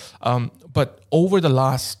stuff. But over the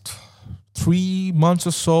last 3 months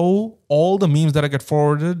or so, all the memes that I get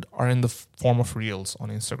forwarded are in the form of Reels on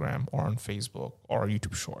Instagram or on Facebook or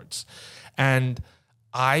YouTube Shorts, and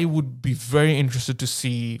I would be very interested to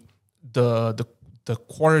see the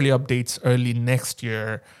quarterly updates early next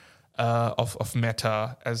year of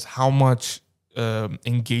Meta, as how much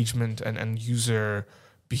engagement and user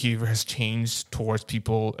behavior has changed towards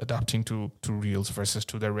people adapting to Reels versus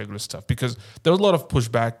to their regular stuff. Because there was a lot of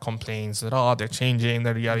pushback, complaints that they're changing,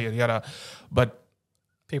 that yada yada yada, but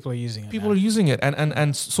people are using it. People are using it,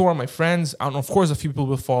 and so are my friends. And of course, a few people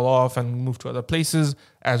will fall off and move to other places,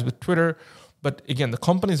 as with Twitter. But again, the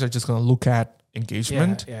companies are just going to look at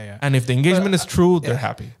engagement, and if the engagement is true, they're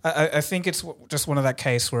happy. I think it's just one of that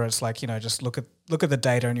case where it's like, just look at the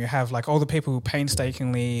data, and you have like all the people who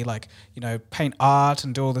painstakingly paint art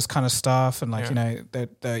and do all this kind of stuff, and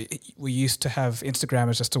we used to have Instagram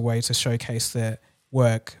as just a way to showcase their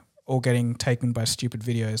work, all getting taken by stupid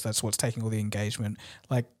videos. That's what's taking all the engagement.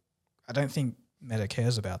 Like, I don't think Meta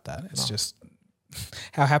cares about that. It's just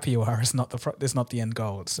how happy you are is not the end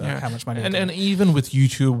goal. It's how much money. And even with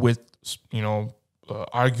YouTube, with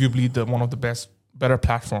arguably one of the better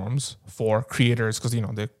platforms for creators, because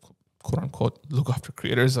they quote unquote look after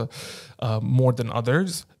creators more than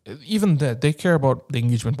others. Even that, they care about the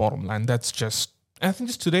engagement bottom line. That's just. I think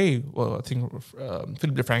just today, I think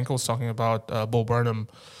Philip DeFranco was talking about Bo Burnham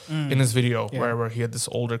in his video where he had this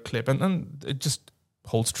older clip, and it just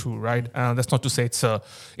holds true, right? That's not to say it's a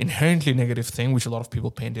inherently negative thing, which a lot of people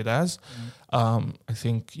paint it as. I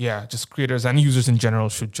think, just creators and users in general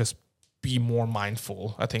should just be more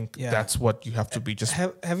mindful. I think that's what you have to be. Just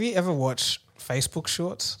have you ever watched Facebook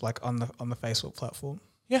Shorts, like on the Facebook platform?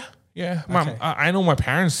 Yeah. Okay. I know my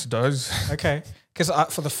parents does. Okay. Because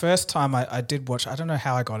for the first time I did watch, I don't know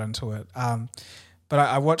how I got into it, but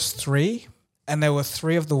I watched 3, and there were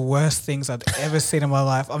 3 of the worst things I'd ever seen in my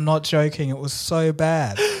life. I'm not joking. It was so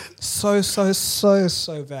bad. So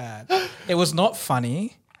bad. It was not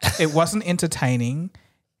funny. It wasn't entertaining.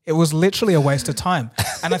 It was literally a waste of time.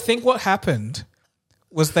 And I think what happened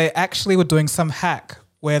was they actually were doing some hack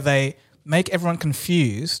where they make everyone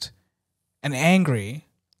confused and angry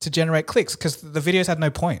to generate clicks, because the videos had no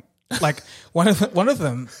point. Like one of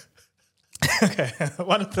them okay,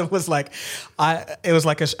 one of them was like, it was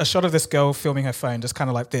like a shot of this girl filming her phone, just kind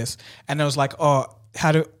of like this, and it was like,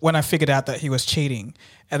 when I figured out that he was cheating,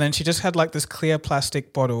 and then she just had like this clear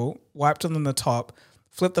plastic bottle, wiped on the top,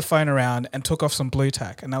 flipped the phone around, and took off some blue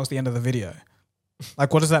tack, and that was the end of the video.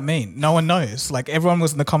 Like, what does that mean? No one knows. Like, everyone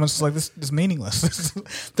was in the comments like, this is meaningless.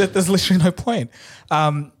 There's literally no point.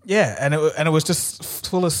 And it was just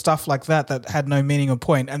full of stuff like that had no meaning or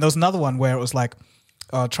point. And there was another one where it was like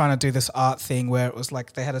trying to do this art thing where it was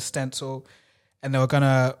like they had a stencil and they were going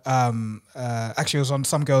to actually it was on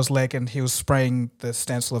some girl's leg, and he was spraying the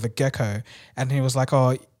stencil of a gecko, and he was like,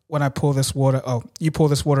 when I pour this water, you pour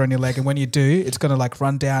this water on your leg, and when you do, it's going to like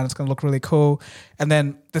run down. It's going to look really cool. And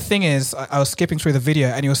then the thing is, I was skipping through the video,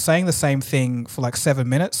 and he was saying the same thing for like 7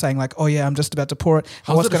 minutes, saying like, I'm just about to pour it.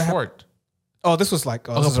 How's it short? This was like,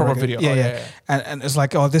 this is a proper video. Yeah. And it's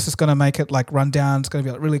like, this is going to make it like run down. It's going to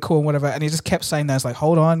be like really cool and whatever. And he just kept saying that. It's like,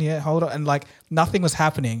 hold on. And like nothing was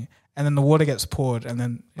happening. And then the water gets poured, and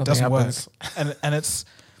then it doesn't work. And it's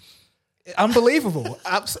unbelievable.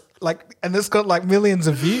 And it's got like millions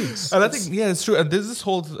of views. And I think it's true. And there's this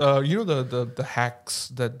whole the hacks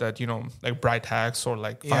that like bright hacks or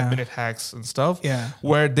like 5-minute hacks and stuff. Yeah.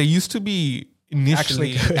 Where they used to be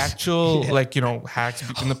initially actual like hacks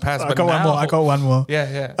in the past. I got one more.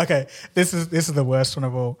 Yeah. Okay. This is the worst one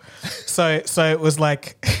of all. So it was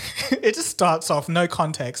like it just starts off no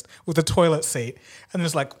context with a toilet seat, and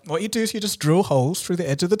it's like what you do is you just drill holes through the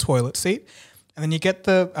edge of the toilet seat. And then you get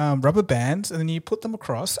the rubber bands, and then you put them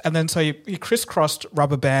across, and then so you crisscrossed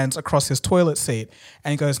rubber bands across his toilet seat.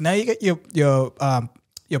 And he goes, now you get your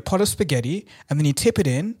pot of spaghetti, and then you tip it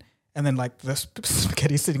in, and then like the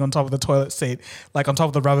spaghetti sitting on top of the toilet seat, like on top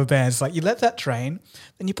of the rubber bands. Like you let that drain,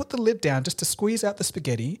 then you put the lid down just to squeeze out the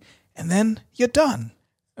spaghetti, and then you're done.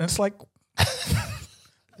 And it's like,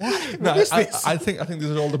 what is this? I think these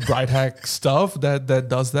are all the bright hack stuff that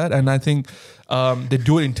does that, and I think they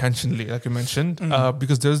do it intentionally, like you mentioned,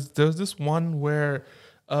 because there's this one where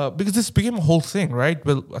because this became a whole thing, right?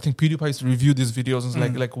 Well, I think PewDiePie used to review these videos and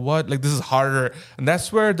it's like what, like this is harder, and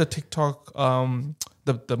that's where the TikTok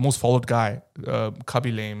the most followed guy,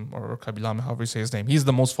 Kabi Lame or Kabi Lame, however you say his name, he's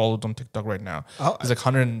the most followed on TikTok right now. He's like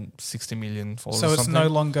 160 million followers. So it's no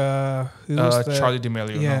longer Charli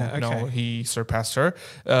D'Amelio. No, he surpassed her.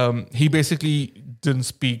 He basically didn't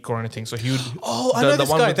speak or anything. So he would. Oh, I know this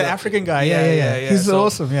guy, the African guy. Yeah. He's so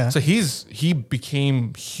awesome. Yeah. So he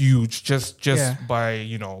became huge just by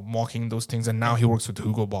mocking those things, and now he works with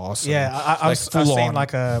Hugo Boss. Yeah, I've seen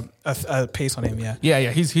like a piece on him.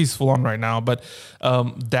 Yeah. He's full on right now. But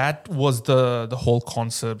that was the whole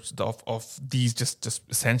concept of these just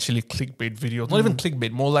essentially clickbait videos. Not even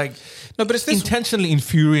clickbait, more like no, but it's this intentionally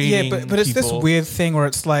infuriating. Yeah, but it's this people. weird thing where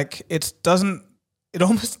it's like it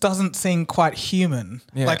almost doesn't seem quite human.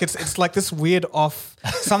 Yeah. Like it's like this weird off.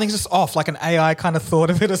 Something's just off. Like an AI kind of thought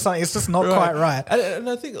of it or something. It's just not quite right. And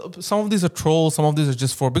I think some of these are trolls. Some of these are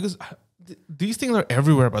just because these things are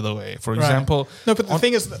everywhere. By the way, for example, no. But the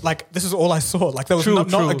thing is, that, like, this is all I saw. Like there was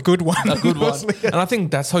not a good one. A good one. And I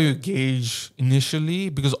think that's how you gauge initially,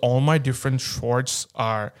 because all my different shorts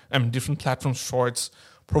different platform shorts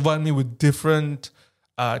provide me with different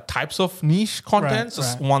types of niche content.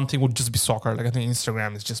 One thing would just be soccer. Like I think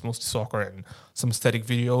Instagram is just mostly soccer and some aesthetic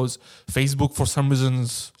videos. Facebook, for some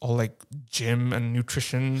reasons, all like gym and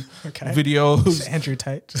nutrition videos. Just Andrew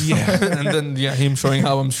Tate. And then him showing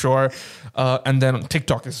how, I'm sure. And then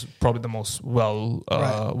TikTok is probably the most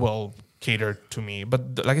well catered to me.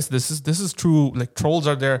 But like I said, this is true. Like trolls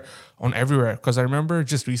are there on everywhere. Because I remember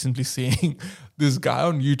just recently seeing this guy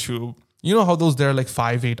on YouTube. You know how they're like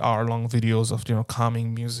 5-8 hour long videos of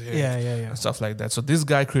calming music and stuff like that. So this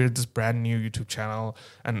guy created this brand new YouTube channel,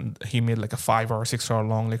 and he made like a 5 or 6 hour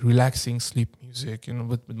long like relaxing sleep music,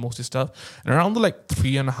 with most of his stuff. And around the like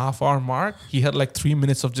 3.5 hour mark, he had like 3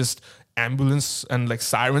 minutes of just ambulance and like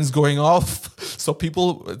sirens going off. So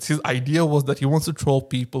his idea was that he wants to troll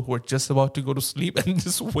people who are just about to go to sleep and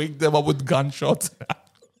just wake them up with gunshots.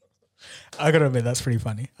 I gotta admit, that's pretty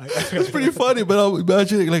funny. It's pretty funny, but I'm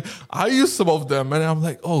imagining, like, I use some of them, and I'm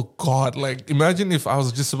like, oh God, like, imagine if I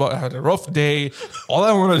was just about to have a rough day. All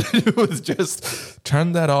I want to do is just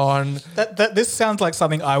turn that on. This sounds like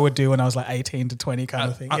something I would do when I was like 18 to 20 kind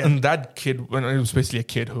of thing. Yeah. And that kid, when it was basically a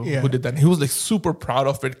kid who did that, and he was like super proud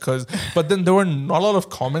of it, but then there were not a lot of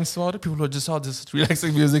comments about it. People were just, this is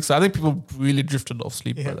relaxing music. So I think people really drifted off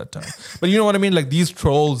sleep by that time. But you know what I mean? Like, these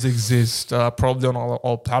trolls exist probably on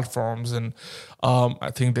all platforms, and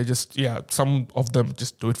I think they just, some of them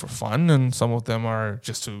just do it for fun, and some of them are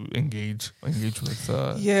just to engage with.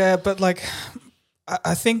 But like,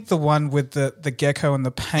 I think the one with the gecko and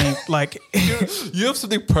the paint, like, you have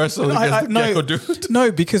something personal against the gecko, dude.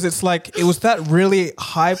 No, because it's like, it was that really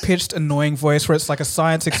high pitched, annoying voice where it's like a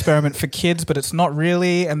science experiment for kids, but it's not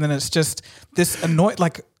really, and then it's just this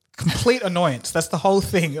complete annoyance. That's the whole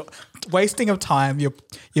thing. Wasting of time. Your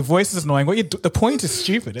voice is annoying. The point is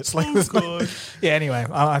stupid. It's like anyway,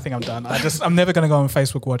 I think I'm done. I'm never going to go on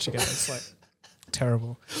Facebook Watch again. It's like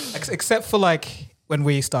terrible. Except for like when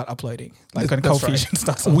we start uploading, like when Cold Fusion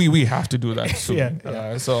starts. We have to do that soon.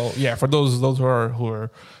 For those who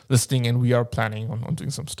are listening, and we are planning on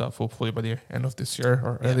doing some stuff. Hopefully by the end of this year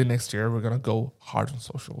or early next year, we're gonna go hard on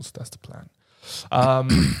socials. That's the plan.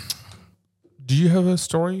 Do you have a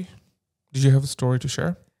story? Did you have a story to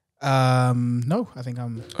share? No, I think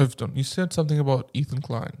I've done. You said something about Ethan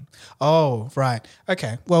Klein. Oh, right.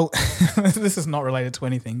 Okay. Well, this is not related to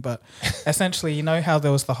anything, but essentially, you know how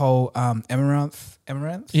there was the whole Amaranth?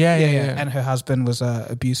 Yeah. And her husband was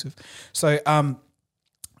abusive. So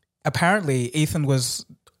apparently, Ethan was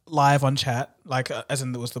live on chat, like as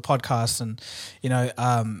in there was the podcast, and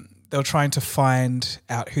they were trying to find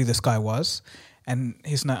out who this guy was. And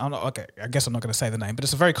his name, I guess I'm not going to say the name, but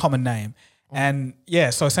it's a very common name. And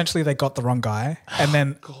so essentially they got the wrong guy. And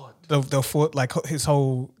then they thought like his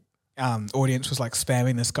whole audience was like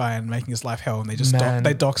spamming this guy and making his life hell. And they just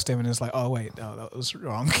they doxed him, and it's like, oh wait, no, that was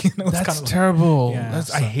wrong. That's kind of terrible.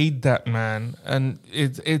 I hate that, man. And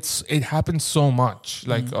it happens so much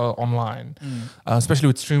like online, especially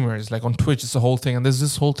with streamers. Like on Twitch, it's a whole thing. And there's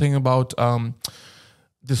this whole thing about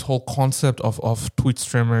this whole concept of Twitch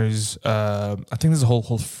streamers. I think there's a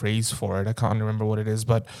whole phrase for it. I can't remember what it is,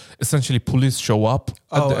 but essentially police show up.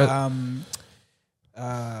 I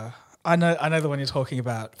know the one you're talking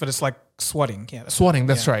about, but it's like swatting. Yeah, swatting.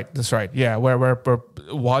 That's right. Yeah, where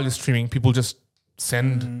while you're streaming, people just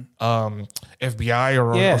send FBI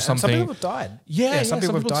or something. Some people have died. Some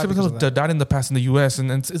people have died in the past in the US,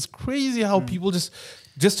 and it's crazy how people just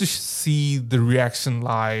to see the reaction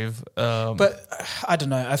live. But I don't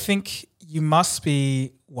know. I think you must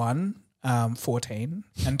be 14,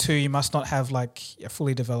 and 2, you must not have like a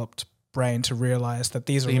fully developed brain to realize that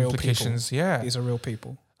these are real implications. People. Yeah, these are real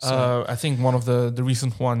people. So. I think one of the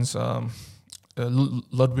recent ones,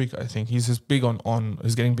 Ludwig, I think he's big on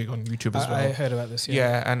he's getting big on YouTube as well. I heard about this.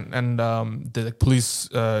 And the police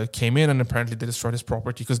came in, and apparently they destroyed his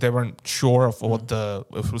property because they weren't sure of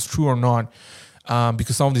if it was true or not.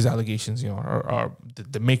 because some of these allegations, are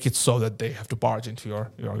they make it so that they have to barge into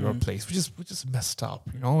your place, which is messed up.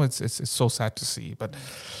 It's so sad to see, but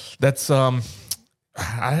that's I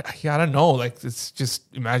don't know. Like, it's just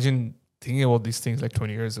imagine thinking about these things like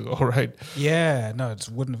 20 years ago, right? Yeah, no, it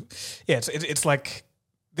wouldn't have. Yeah, it's like,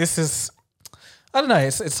 this is, I don't know,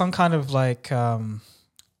 it's some kind of like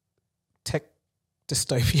tech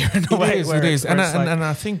dystopia in a way. It is. And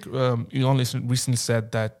I think Elon recently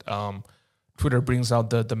said that Twitter brings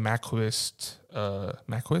out the masochist.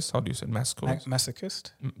 How do you say masochist?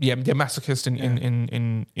 Masochist? Yeah, masochist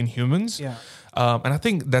in humans. Yeah. And I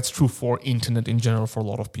think that's true for internet in general for a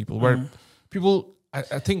lot of people, where people,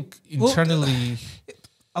 I think internally...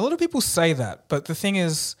 a lot of people say that, but the thing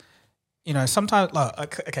is, sometimes,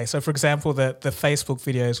 okay, so for example, the Facebook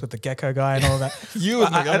videos with the gecko guy and all that.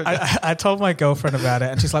 I told my girlfriend about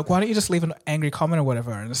it, and she's like, why don't you just leave an angry comment or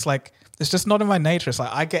whatever? And it's like, it's just not in my nature. It's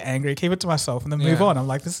like, I get angry, keep it to myself, and then move on. I'm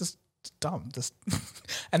like, this is dumb.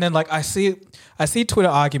 And then like I see Twitter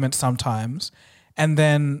arguments sometimes, and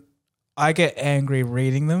then I get angry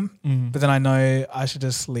reading them, but then I know I should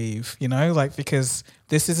just leave, because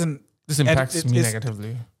this impacts me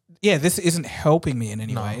negatively. Yeah, this isn't helping me in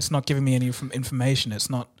any way. It's not giving me any information.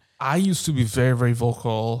 It's not. I used to be very, very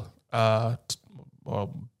vocal,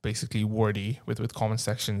 basically wordy with comment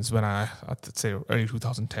sections when I'd say early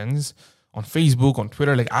 2010s on Facebook, on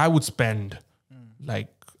Twitter. Like, I would spend like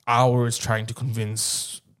hours trying to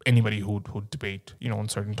convince anybody who'd debate, on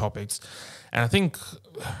certain topics. And I think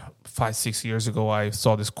 5-6 years ago, I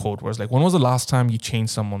saw this quote where it's like, when was the last time you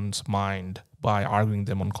changed someone's mind by arguing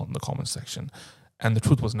them on the comment section? And the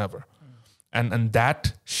truth was never. And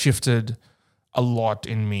that shifted a lot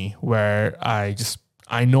in me, where I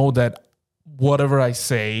know that whatever I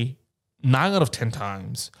say, 9 out of 10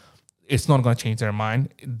 times, it's not going to change their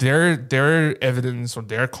mind. Their evidence or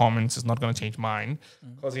their comments is not going to change mine,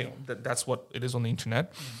 because that's what it is on the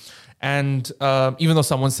internet. And even though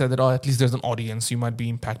someone said that, at least there's an audience, you might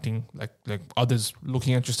be impacting like others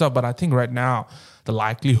looking at your stuff. But I think right now the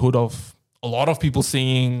likelihood of a lot of people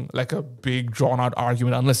seeing like a big drawn out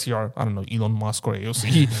argument, unless you're, I don't know, Elon Musk or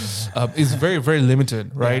AOC, is very, very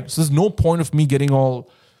limited, right? Yeah. So there's no point of me getting all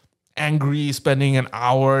angry, spending an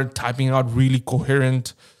hour typing out really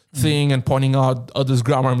coherent thing and pointing out others'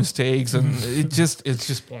 grammar mistakes, and it's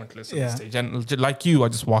just pointless at this stage. And like you, I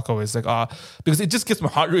just walk away. It's like because it just gets my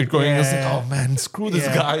heart rate going. It's like, oh man, screw this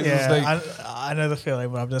guy. Yeah. Like, I know the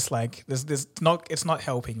feeling, but I'm just like, it's not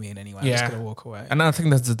helping me in any way. I'm just gonna walk away. And I think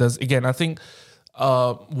that's again, I think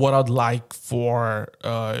what I'd like for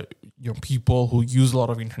people who use a lot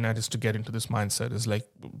of internet is to get into this mindset, is like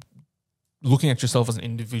looking at yourself as an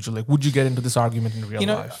individual. Like, would you get into this argument in real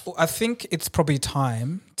life? I think it's probably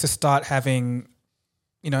time to start having,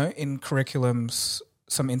 in curriculums,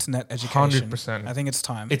 some internet education. 100%. I think it's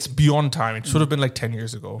time. It's beyond time. It should have been like 10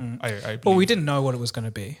 years ago. Well, we didn't know what it was going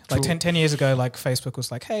to be. Like 10 years ago, like Facebook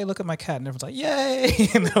was like, hey, look at my cat. And everyone's like, yay.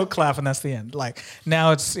 And they'll clap, and that's the end. Like,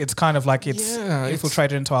 now it's kind of like it's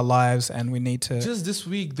infiltrated into our lives, and we need to. Just this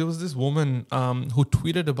week, there was this woman who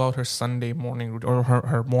tweeted about her Sunday morning or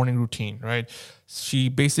her morning routine, right? She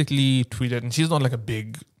basically tweeted, and she's not like a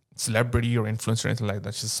big celebrity or influencer or anything like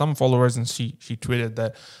that. She has some followers, and she tweeted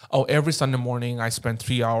that, every Sunday morning I spend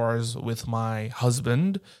 3 hours with my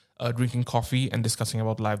husband drinking coffee and discussing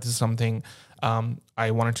about life. This is something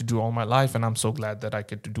I wanted to do all my life, and I'm so glad that I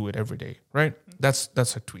get to do it every day, right? That's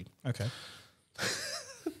her tweet. Okay.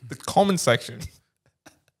 The comment section,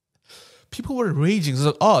 people were raging. It's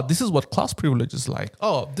like, this is what class privilege is like.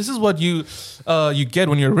 This is what you get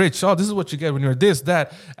when you're rich. This is what you get when you're this,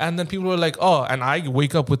 that. And then people were like, and I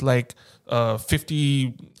wake up with like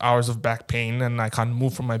 50 hours of back pain, and I can't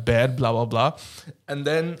move from my bed, blah, blah, blah. And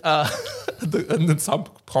then and then some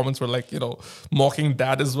comments were like, mocking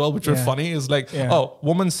that as well, which were funny. It's like,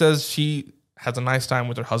 woman says she has a nice time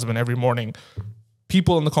with her husband every morning.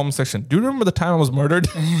 People in the comment section, do you remember the time I was murdered?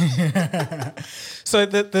 So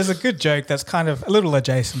there's a good joke that's kind of a little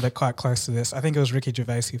adjacent but quite close to this. I think it was Ricky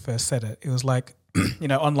Gervais who first said it. It was like,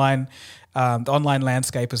 online, the online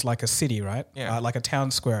landscape is like a city, right? Yeah. Like a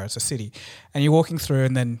town square, it's a city. And you're walking through,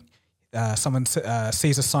 and then someone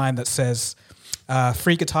sees a sign that says,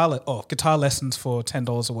 free guitar lessons for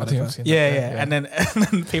 $10 or whatever. Yeah. And then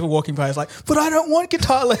people walking by is like, but I don't want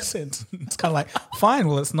guitar lessons. It's kind of like, fine,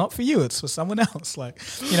 well, it's not for you, it's for someone else. Like,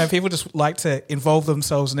 people just like to involve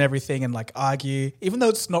themselves in everything and like argue, even though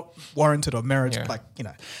it's not warranted or merited.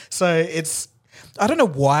 Yeah. So it's, I don't know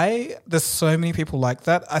why there's so many people like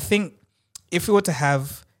that. I think if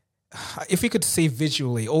we could see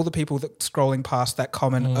visually all the people that scrolling past that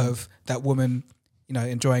comment of that woman,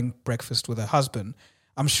 enjoying breakfast with her husband,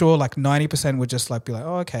 I'm sure like 90% would just like be like,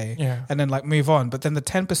 oh, okay. Yeah. And then like move on. But then the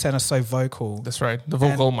 10% are so vocal. That's right. The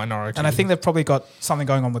vocal minority. And I think they've probably got something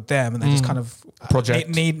going on with them and they just kind of project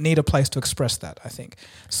need a place to express that, I think.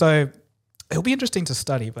 So it'll be interesting to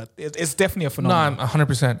study, but it's definitely a phenomenon. No, I'm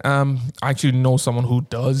 100%. I actually know someone who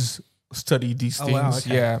does study these things. Wow,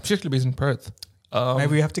 okay. Yeah, particularly based in Perth.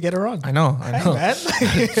 Maybe we have to get her on. I know. Hey, man.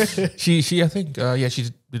 She I think she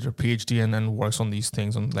did her PhD and then works on these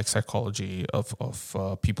things on like psychology of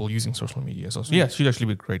people using social media. So yeah, she'd actually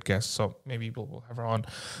be a great guest. So maybe we'll have her on.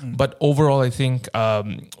 But overall, I think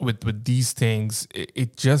with these things,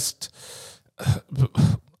 it just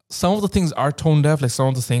some of the things are tone deaf. Like some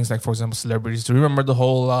of the things, like for example, celebrities. Do you remember the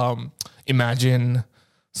whole Imagine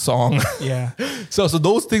song? Yeah. So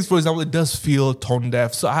those things, for example, it does feel tone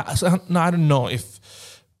deaf. So I don't know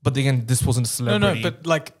if, but again, this wasn't a celebrity. No, but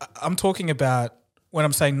like I'm talking about when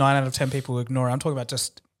I'm saying 9 out of 10 people ignore it, I'm talking about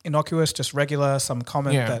just innocuous, just regular, some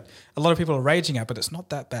comment that a lot of people are raging at, but it's not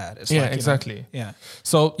that bad. It's like, exactly. Yeah.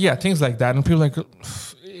 So yeah, things like that, and people like,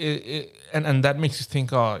 and that makes you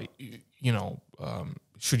think,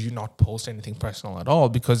 should you not post anything personal at all?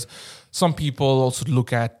 Because some people also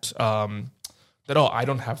look at that, I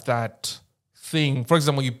don't have that thing. For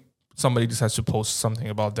example, somebody decides to post something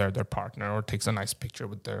about their partner or takes a nice picture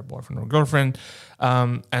with their boyfriend or girlfriend,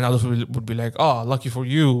 and others would be like, oh, lucky for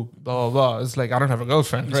you, blah, blah, blah. It's like, I don't have a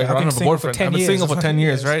girlfriend, right? I don't have a boyfriend. I've been single for 10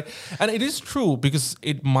 years, right? And it is true because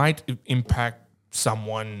it might impact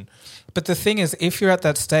someone. But the thing is, if you're at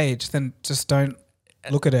that stage, then just don't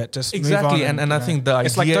look at it. Just exactly, move on and I think the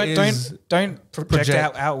it's idea is don't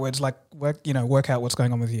project outwards. Like work out what's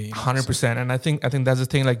going on with you. 100%, and I think that's the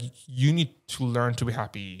thing. Like you need to learn to be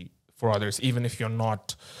happy for others, even if you're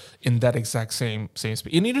not in that exact same space.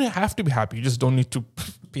 You need to have to be happy. You just don't need to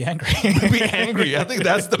be angry. Be angry. I think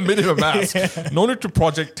that's the minimum ask. No need to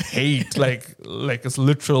project hate, like it's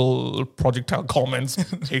literal projectile comments,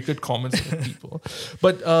 hatred comments of people.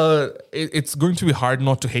 But it's going to be hard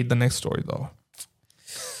not to hate the next story, though.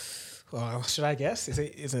 Well, should I guess?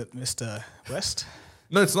 Is it Mr. West?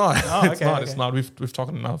 No, it's not. Oh, okay, it's not. okay. It's not. We've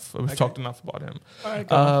talked enough. We've talked enough about him. All right,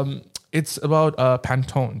 go on. It's about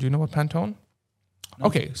Pantone. Do you know about Pantone? No.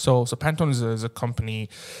 Okay, so Pantone is a company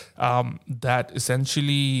that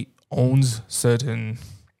essentially owns certain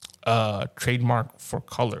trademark for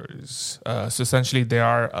colors. So essentially, they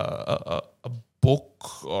are a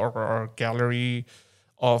book or a gallery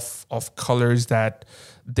of colors that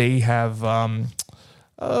they have.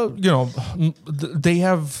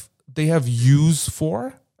 They have use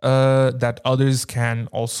for that others can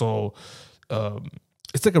also.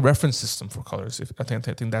 It's like a reference system for colors. I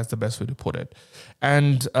think that's the best way to put it.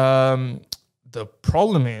 And the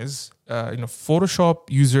problem is, Photoshop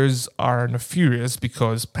users are furious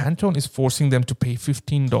because Pantone is forcing them to pay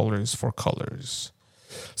 $15 for colors.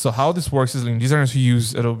 So how this works is designers who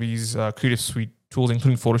use Adobe's Creative Suite tools,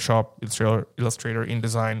 including Photoshop, Illustrator,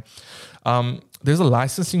 InDesign, there's a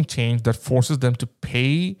licensing change that forces them to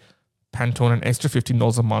pay Pantone an extra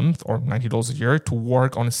 $15 a month or $90 a year to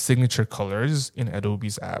work on signature colors in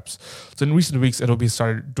Adobe's apps. So in recent weeks, Adobe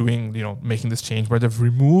started making this change where they've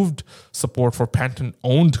removed support for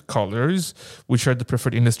Pantone-owned colors, which are the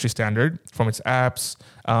preferred industry standard from its apps,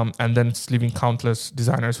 and then it's leaving countless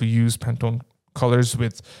designers who use Pantone colors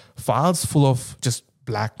with files full of just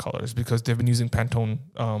black colors because they've been using Pantone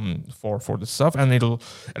for this stuff, and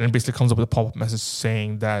it basically comes up with a pop-up message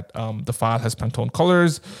saying that the file has Pantone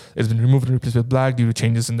colors, it's been removed and replaced with black due to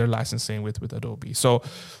changes in their licensing with Adobe. So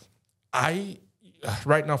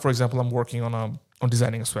right now, for example, I'm working on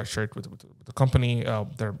designing a sweatshirt with the company.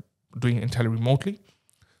 They're doing it entirely remotely,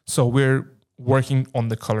 so we're working on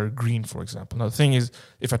the color green, for example. Now the thing is,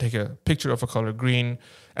 if I take a picture of a color green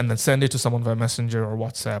and then send it to someone via Messenger or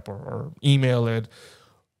WhatsApp or email it,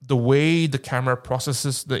 the way the camera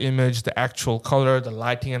processes the image, the actual color, the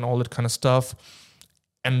lighting and all that kind of stuff,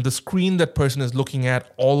 and the screen that person is looking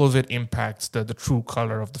at, all of it impacts the true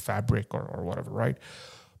color of the fabric or whatever, right?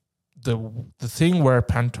 The thing where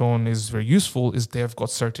Pantone is very useful is they've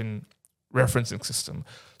got certain referencing system.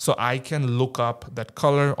 So I can look up that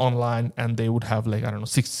color online and they would have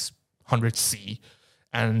 600C,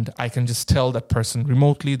 and I can just tell that person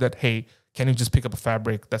remotely that, hey, can you just pick up a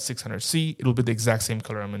fabric that's 600C? It'll be the exact same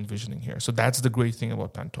color I'm envisioning here. So that's the great thing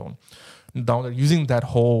about Pantone. Now they're using that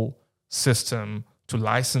whole system to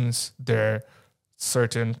license their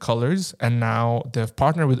certain colors, and now they've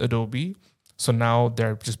partnered with Adobe. So now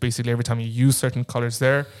they're just basically every time you use certain colors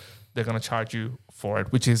there, they're going to charge you for it,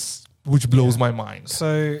 which blows my mind.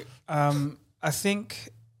 So I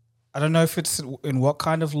think I don't know if it's in what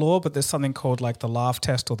kind of law, but there's something called like the laugh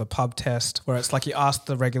test or the pub test, where it's like you ask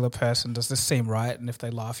the regular person, does this seem right? And if they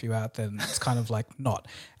laugh you out, then it's kind of like not.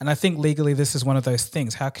 And I think legally this is one of those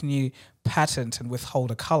things. How can you patent and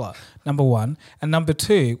withhold a color? Number one. And number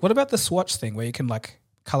two, what about the swatch thing where you can like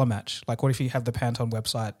color match? Like what if you have the Pantone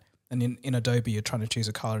website and in Adobe you're trying to choose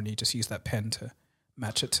a color and you just use that pen to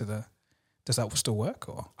match it to the... Does that still work?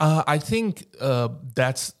 Or I think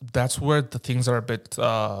that's where the things are a bit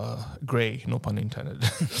gray, no pun intended.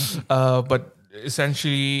 But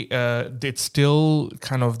essentially, it's still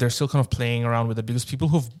kind of they're still kind of playing around with it because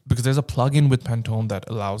because there's a plugin with Pantone that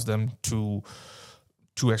allows them to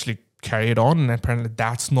actually carry it on, and apparently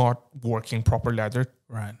that's not working properly either.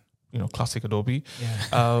 Right. Classic Adobe.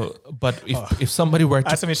 Yeah. But if somebody were to...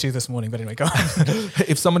 I had some issues this morning, but anyway, go on.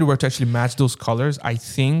 If somebody were to actually match those colors, I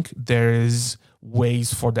think there is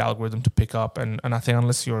ways for the algorithm to pick up. And I think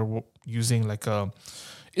unless you're using like a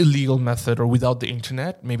illegal method or without the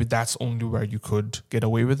internet, maybe that's only where you could get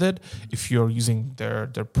away with it. If you're using their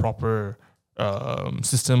proper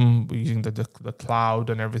system, using the cloud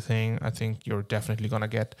and everything, I think you're definitely going to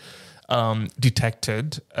get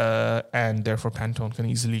detected, and therefore Pantone can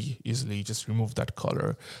easily just remove that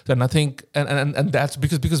color. Then I think, and that's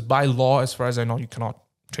because by law, as far as I know, you cannot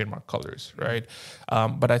trademark colors, right?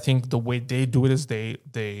 But I think the way they do it is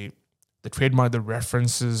they trademark the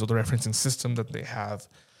references or the referencing system that they have.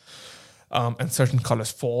 And certain colors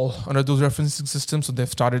fall under those referencing systems. So they've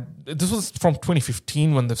started. This was from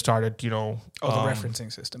 2015 when they've started. The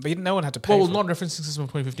referencing system, but no one had to pay. Well, not referencing system of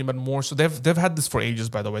 2015, but more. So they've had this for ages.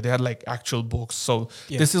 By the way, they had like actual books. So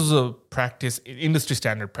this is a practice, industry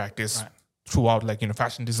standard practice throughout, like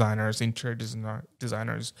fashion designers, interior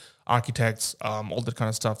designers, architects, all that kind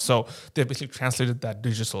of stuff. So they've basically translated that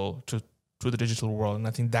digital to the digital world, and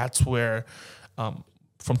I think that's where.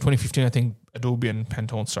 From 2015, I think Adobe and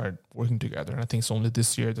Pantone started working together, and I think it's only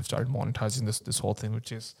this year they've started monetizing this whole thing,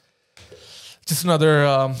 which is just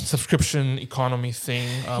another subscription economy thing,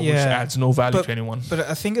 which adds no value to anyone. But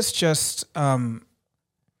I think it's just I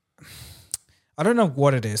don't know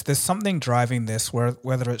what it is. There's something driving this,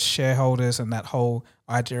 whether it's shareholders and that whole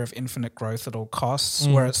idea of infinite growth at all costs,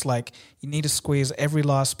 where it's like you need to squeeze every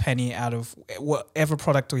last penny out of whatever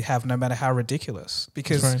product we have, no matter how ridiculous,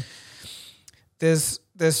 because.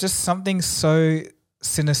 There's just something so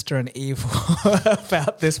sinister and evil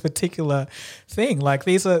about this particular thing. Like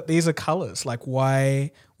these are colors. Like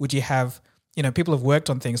why would you have people have worked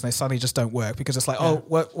on things and they suddenly just don't work because it's like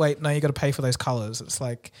wait no, you got to pay for those colors. It's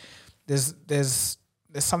like there's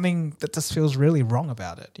something that just feels really wrong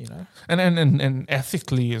about it, and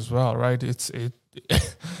ethically as well, right?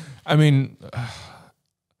 I mean.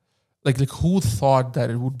 Like who thought that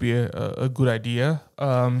it would be a good idea?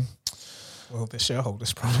 Well, the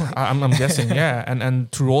shareholders probably. I'm guessing, yeah,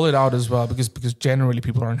 and to roll it out as well because generally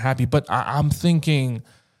people aren't happy. But I'm thinking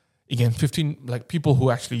again, 15 like people who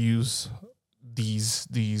actually use these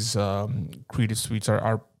creative suites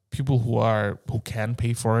are people who can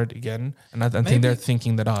pay for it again, and I think they're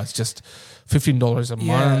thinking that it's just $15 a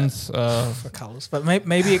month for colors. But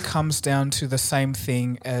maybe it comes down to the same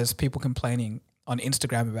thing as people complaining on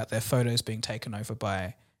Instagram about their photos being taken over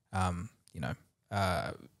by,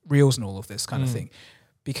 Reels and all of this kind of thing,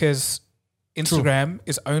 because Instagram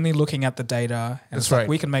is only looking at the data and it's like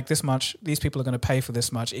we can make this much. These people are going to pay for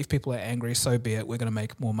this much. If people are angry, so be it. We're going to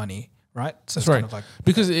make more money, right? So it's kind of like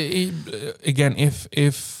because again, if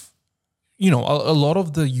a lot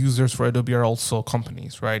of the users for Adobe are also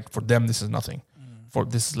companies, right? For them, this is nothing. For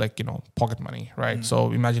this is like pocket money, right?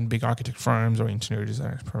 So imagine big architect firms or interior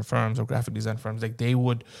design firms or graphic design firms, like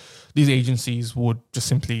these agencies would just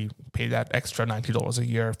simply pay that extra $90 a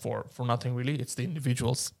year for nothing really. It's the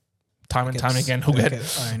individuals time and time again who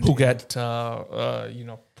get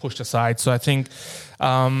pushed aside. So I think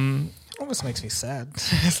almost makes me sad.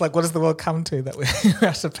 It's like, what does the world come to that we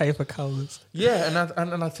have to pay for colors? Yeah,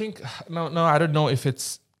 and I think no, I don't know if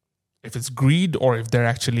it's greed or if they're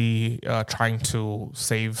actually trying to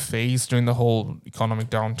save face during the whole economic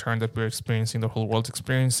downturn that we're experiencing, the whole world's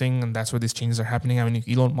experiencing, and that's where these changes are happening. I mean,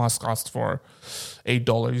 Elon Musk asked for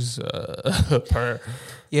 $8 per.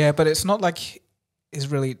 Yeah, but it's not like it's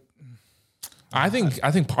really. I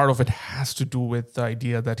think part of it has to do with the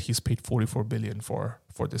idea that he's paid $44 billion for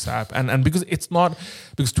this app, and because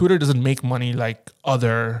Twitter doesn't make money like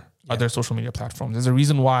other social media platforms. There's a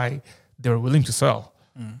reason why they were willing to sell.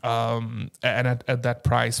 And at that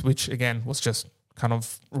price, which again was just kind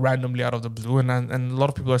of randomly out of the blue, and a lot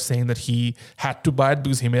of people are saying that he had to buy it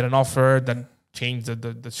because he made an offer that changed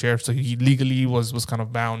the share, so he legally was kind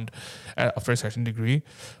of bound for a certain degree.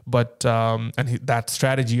 But that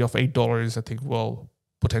strategy of $8, I think, will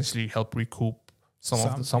potentially help recoup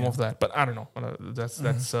some of that. But I don't know.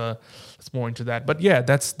 That's more into that. But yeah,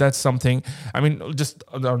 that's something. I mean, just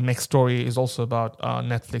our next story is also about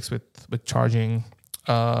Netflix with charging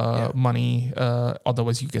money.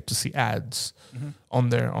 Otherwise, you get to see ads on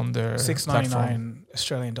their $6.99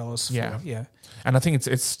 Australian dollars. Yeah. And I think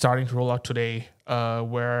it's starting to roll out today,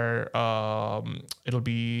 where it'll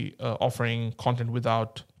be offering content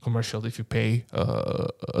without commercials if you pay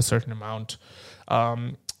a certain amount.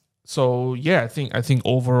 So yeah, I think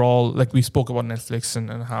overall, like we spoke about Netflix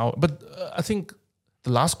and how, but I think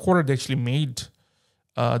the last quarter they actually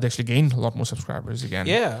gained a lot more subscribers again.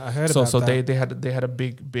 Yeah, I heard about that. So they had a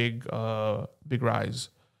big rise.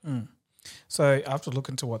 So I have to look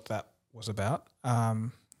into what that was about.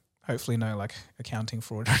 Hopefully no like accounting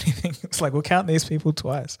fraud or anything. It's like we'll count these people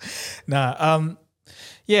twice.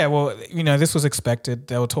 Yeah, well, this was expected.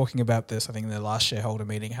 They were talking about this, I think, in their last shareholder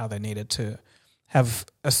meeting, how they needed to have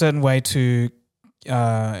a certain way to,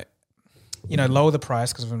 lower the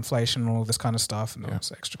price because of inflation and all this kind of stuff, and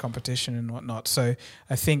there's extra competition and whatnot. So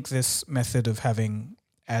I think this method of having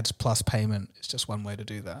ads plus payment is just one way to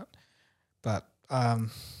do that. But I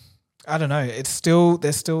don't know. They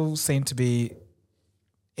still seem to be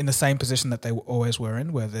in the same position that they always were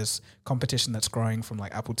in, where there's competition that's growing from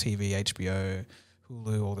like Apple TV, HBO,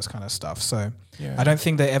 Hulu, all this kind of stuff. So I don't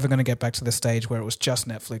think they're ever going to get back to the stage where it was just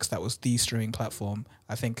Netflix that was the streaming platform.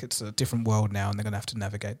 I think it's a different world now, and they're going to have to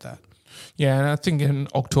navigate that. Yeah, and I think in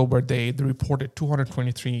October they reported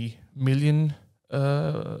 223 million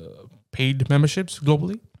paid memberships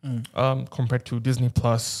globally, compared to Disney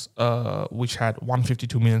Plus, which had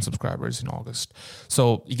 152 million subscribers in August.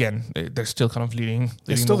 So again, they're still kind of leading.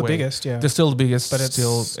 They're still the way. biggest, yeah. They're still the biggest, but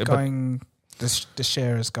it's going. The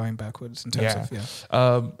share is going backwards in terms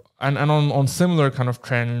of and on similar kind of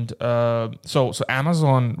trend. So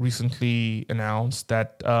Amazon recently announced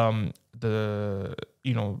that the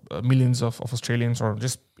millions of Australians, or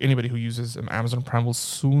just anybody who uses Amazon Prime, will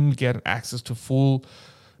soon get access to full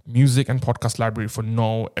music and podcast library for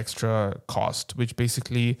no extra cost, which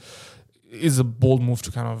basically is a bold move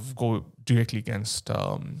to kind of go directly against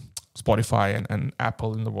Spotify and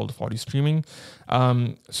Apple in the world of audio streaming.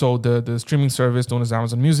 So the streaming service known as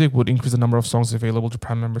Amazon Music would increase the number of songs available to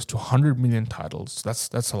Prime members to 100 million titles.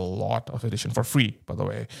 That's a lot of addition for free, by the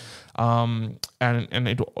way. And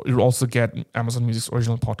it will also get Amazon Music's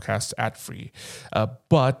original podcasts ad free.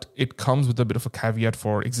 But it comes with a bit of a caveat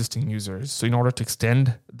for existing users. So in order to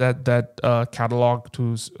extend that catalog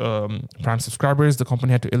to Prime subscribers, the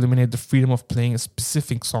company had to eliminate the freedom of playing a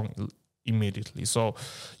specific song immediately. So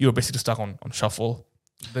you're basically stuck on shuffle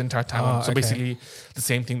the entire time. So basically the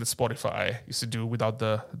same thing that Spotify used to do without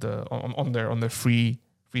on their free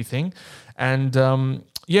thing. And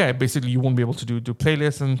basically you won't be able to do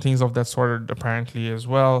playlists and things of that sort apparently as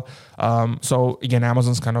well. So again,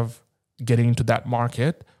 Amazon's kind of getting into that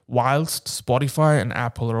market, whilst Spotify and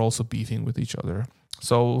Apple are also beefing with each other.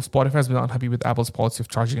 So Spotify has been unhappy with Apple's policy of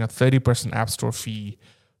charging a 30% app store fee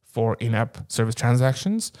for in-app service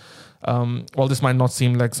transactions. While this might not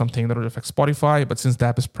seem like something that would affect Spotify, but since the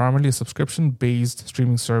app is primarily a subscription-based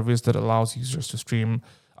streaming service that allows users to stream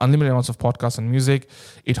unlimited amounts of podcasts and music,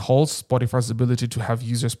 it halts Spotify's ability to have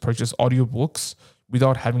users purchase audiobooks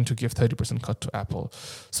without having to give 30% cut to Apple.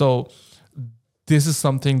 So this is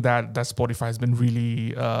something that Spotify has been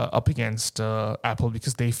really up against Apple,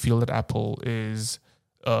 because they feel that Apple is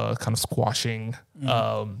kind of squashing,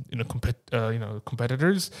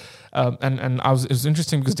 competitors. And it was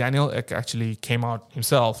interesting because Daniel Ek actually came out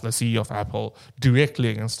himself, the CEO of Apple, directly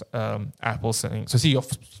against Apple, saying, so CEO of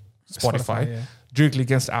Spotify directly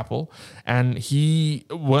against Apple, and he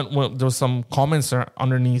went. There was some comments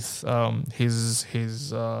underneath his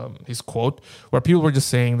quote where people were just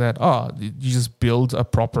saying that you just build a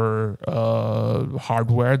proper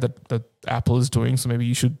hardware that Apple is doing, so maybe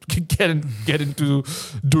you should get into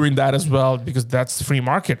doing that as well, because that's free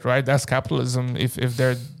market, right? That's capitalism. If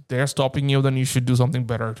they're stopping you, then you should do something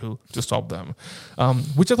better to stop them,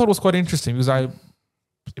 which I thought was quite interesting, because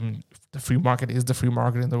the free market is the free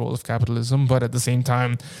market in the world of capitalism, but at the same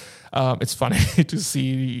time, it's funny to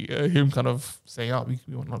see him kind of saying,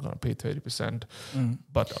 we're not going to pay 30%,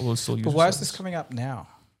 but we'll still use it. But why is this coming up now?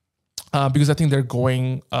 Because I think they're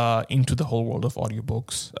going into the whole world of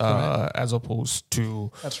audiobooks, as opposed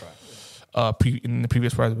to that's right. In the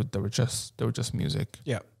previous part, they were just music.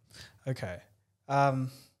 Yeah. Okay.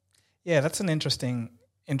 That's an interesting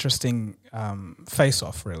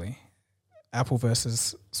face-off, really. Apple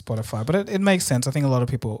versus Spotify, but it makes sense. I think a lot of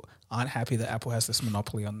people aren't happy that Apple has this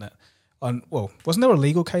monopoly on that. Wasn't there a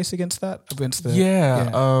legal case against that?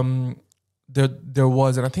 there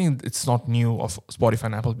was, and I think it's not new, of Spotify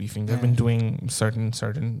and Apple beefing. They've been doing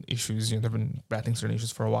certain issues. They've been battling certain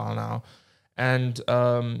issues for a while now, and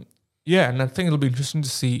and I think it'll be interesting to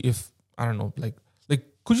see if, I don't know, like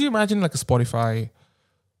could you imagine like a Spotify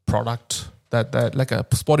product that like a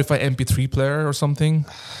Spotify MP3 player or something?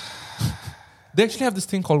 They actually have this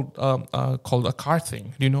thing called a car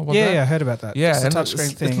thing. Do you know about that? Yeah, I heard about that. Yeah, it's a and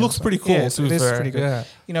touchscreen thing. It looks pretty cool. Yeah, it is pretty good. Yeah.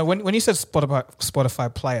 You know, when you said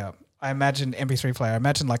Spotify player, I imagined MP3 player. I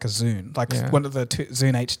imagined like a Zune, like one of the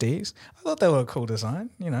Zune HDs. I thought they were a cool design.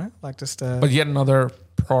 You know, like just. But yet another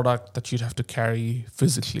product that you'd have to carry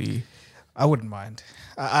physically. I wouldn't mind.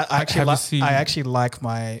 I actually like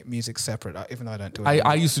my music separate, even though I don't do it.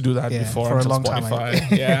 I used to do that before for a long Spotify.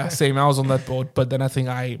 time. Yeah, same. I was on that boat, but then I think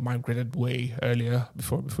I migrated way earlier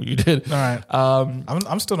before you did. All right.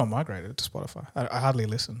 I'm still not migrated to Spotify. I hardly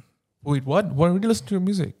listen. Wait, what? Where do you listen to your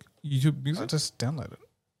music? YouTube music? I just download it.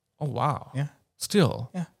 Oh wow. Yeah. Still.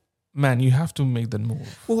 Yeah. Man, you have to make that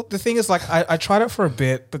move. Well, the thing is, like, I tried it for a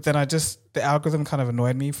bit, but then the algorithm kind of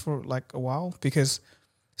annoyed me for like a while because.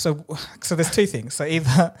 So there's two things. So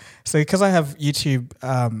because I have YouTube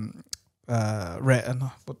Red and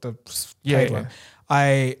what the paid one,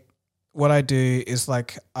 what I do is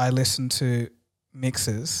like I listen to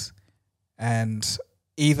mixes and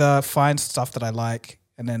either find stuff that I like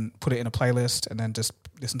and then put it in a playlist and then just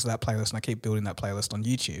listen to that playlist and I keep building that playlist on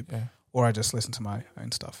YouTube, or I just listen to my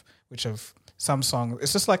own stuff, which of some songs.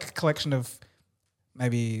 It's just like a collection of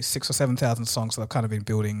maybe 6,000 or 7,000 songs that I've kind of been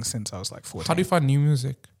building since I was like 14. How do you find new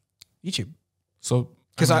music? YouTube. So,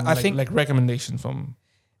 because I think like recommendation from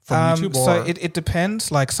YouTube. Or? So it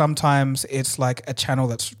depends. Like sometimes it's like a channel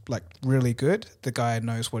that's like really good. The guy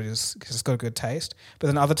knows what it is because it's got a good taste. But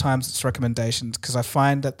then other times it's recommendations because I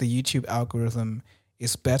find that the YouTube algorithm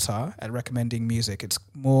is better at recommending music. It's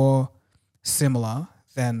more similar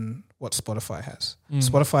than what Spotify has.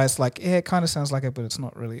 Spotify is like, it kind of sounds like it, but it's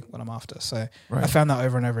not really what I'm after. So I found that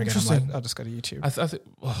over and over again. I'm like, I'll just go to YouTube. I think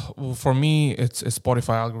well, for me, it's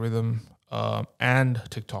Spotify algorithm and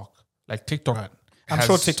TikTok. Like TikTok. Right. I'm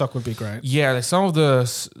sure TikTok would be great. Yeah, like some of the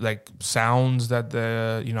like sounds that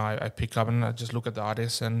I pick up and I just look at the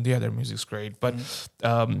artists and their music's great. But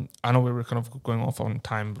I know we were kind of going off on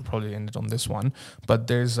time. We'll probably end it on this one. But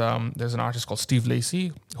there's an artist called Steve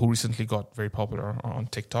Lacy who recently got very popular on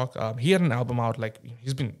TikTok. He had an album out, like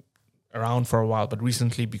he's been around for a while, but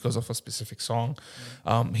recently because of a specific song,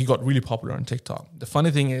 he got really popular on TikTok. The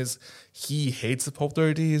funny thing is he hates the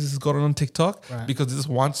popularity he's gotten on TikTok because there's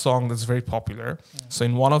one song that's very popular. So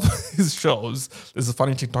in one of his shows, there's a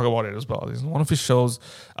funny TikTok about it as well. In one of his shows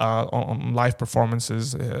on live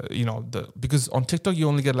performances, because on TikTok you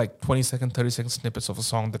only get like 20-second, 30-second snippets of a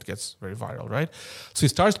song that gets very viral, right? So he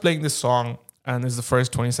starts playing this song and it's the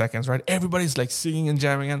first 20 seconds, right? Everybody's like singing and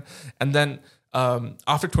jamming and then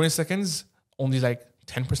after 20 seconds, only like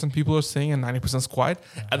 10% people are singing and 90% is quiet.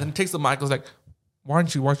 And then he takes the mic and goes like, why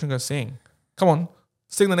aren't you going to sing? Come on,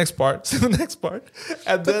 sing the next part, And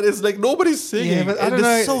then it's like, nobody's singing. Yeah, but I don't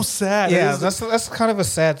know. It's so sad. Yeah, that's kind of a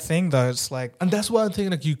sad thing though. It's like... And that's why I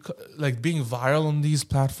think like being viral on these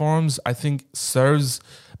platforms, I think serves...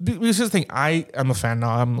 Because the thing, I am a fan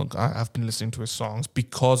now. I've been listening to his songs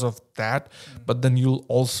because of that. But then you'll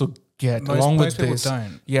also get along with this,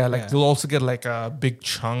 you'll also get like a big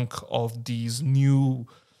chunk of these new,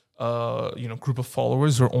 group of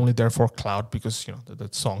followers who are only there for clout because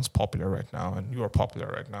that song's popular right now and you are popular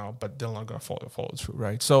right now, but they're not gonna follow through,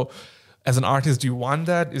 right? So, as an artist, do you want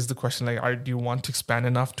that? Is the question do you want to expand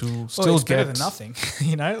enough to still it's get better than nothing?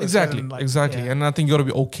 Exactly, and I think you got to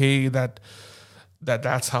be okay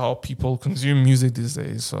that's how people consume music these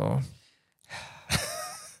days. So.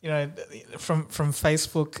 From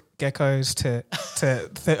Facebook geckos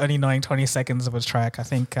to only knowing 20 seconds of a track, I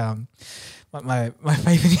think my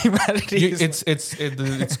favorite humanity is...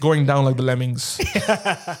 It's going down like the Lemmings.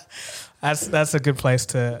 That's a good place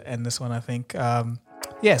to end this one, I think.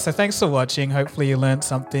 So thanks for watching. Hopefully you learned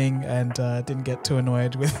something and didn't get too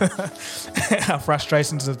annoyed with our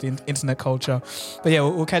frustrations of the internet culture. But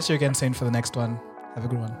we'll catch you again soon for the next one. Have a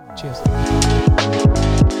good one. Cheers.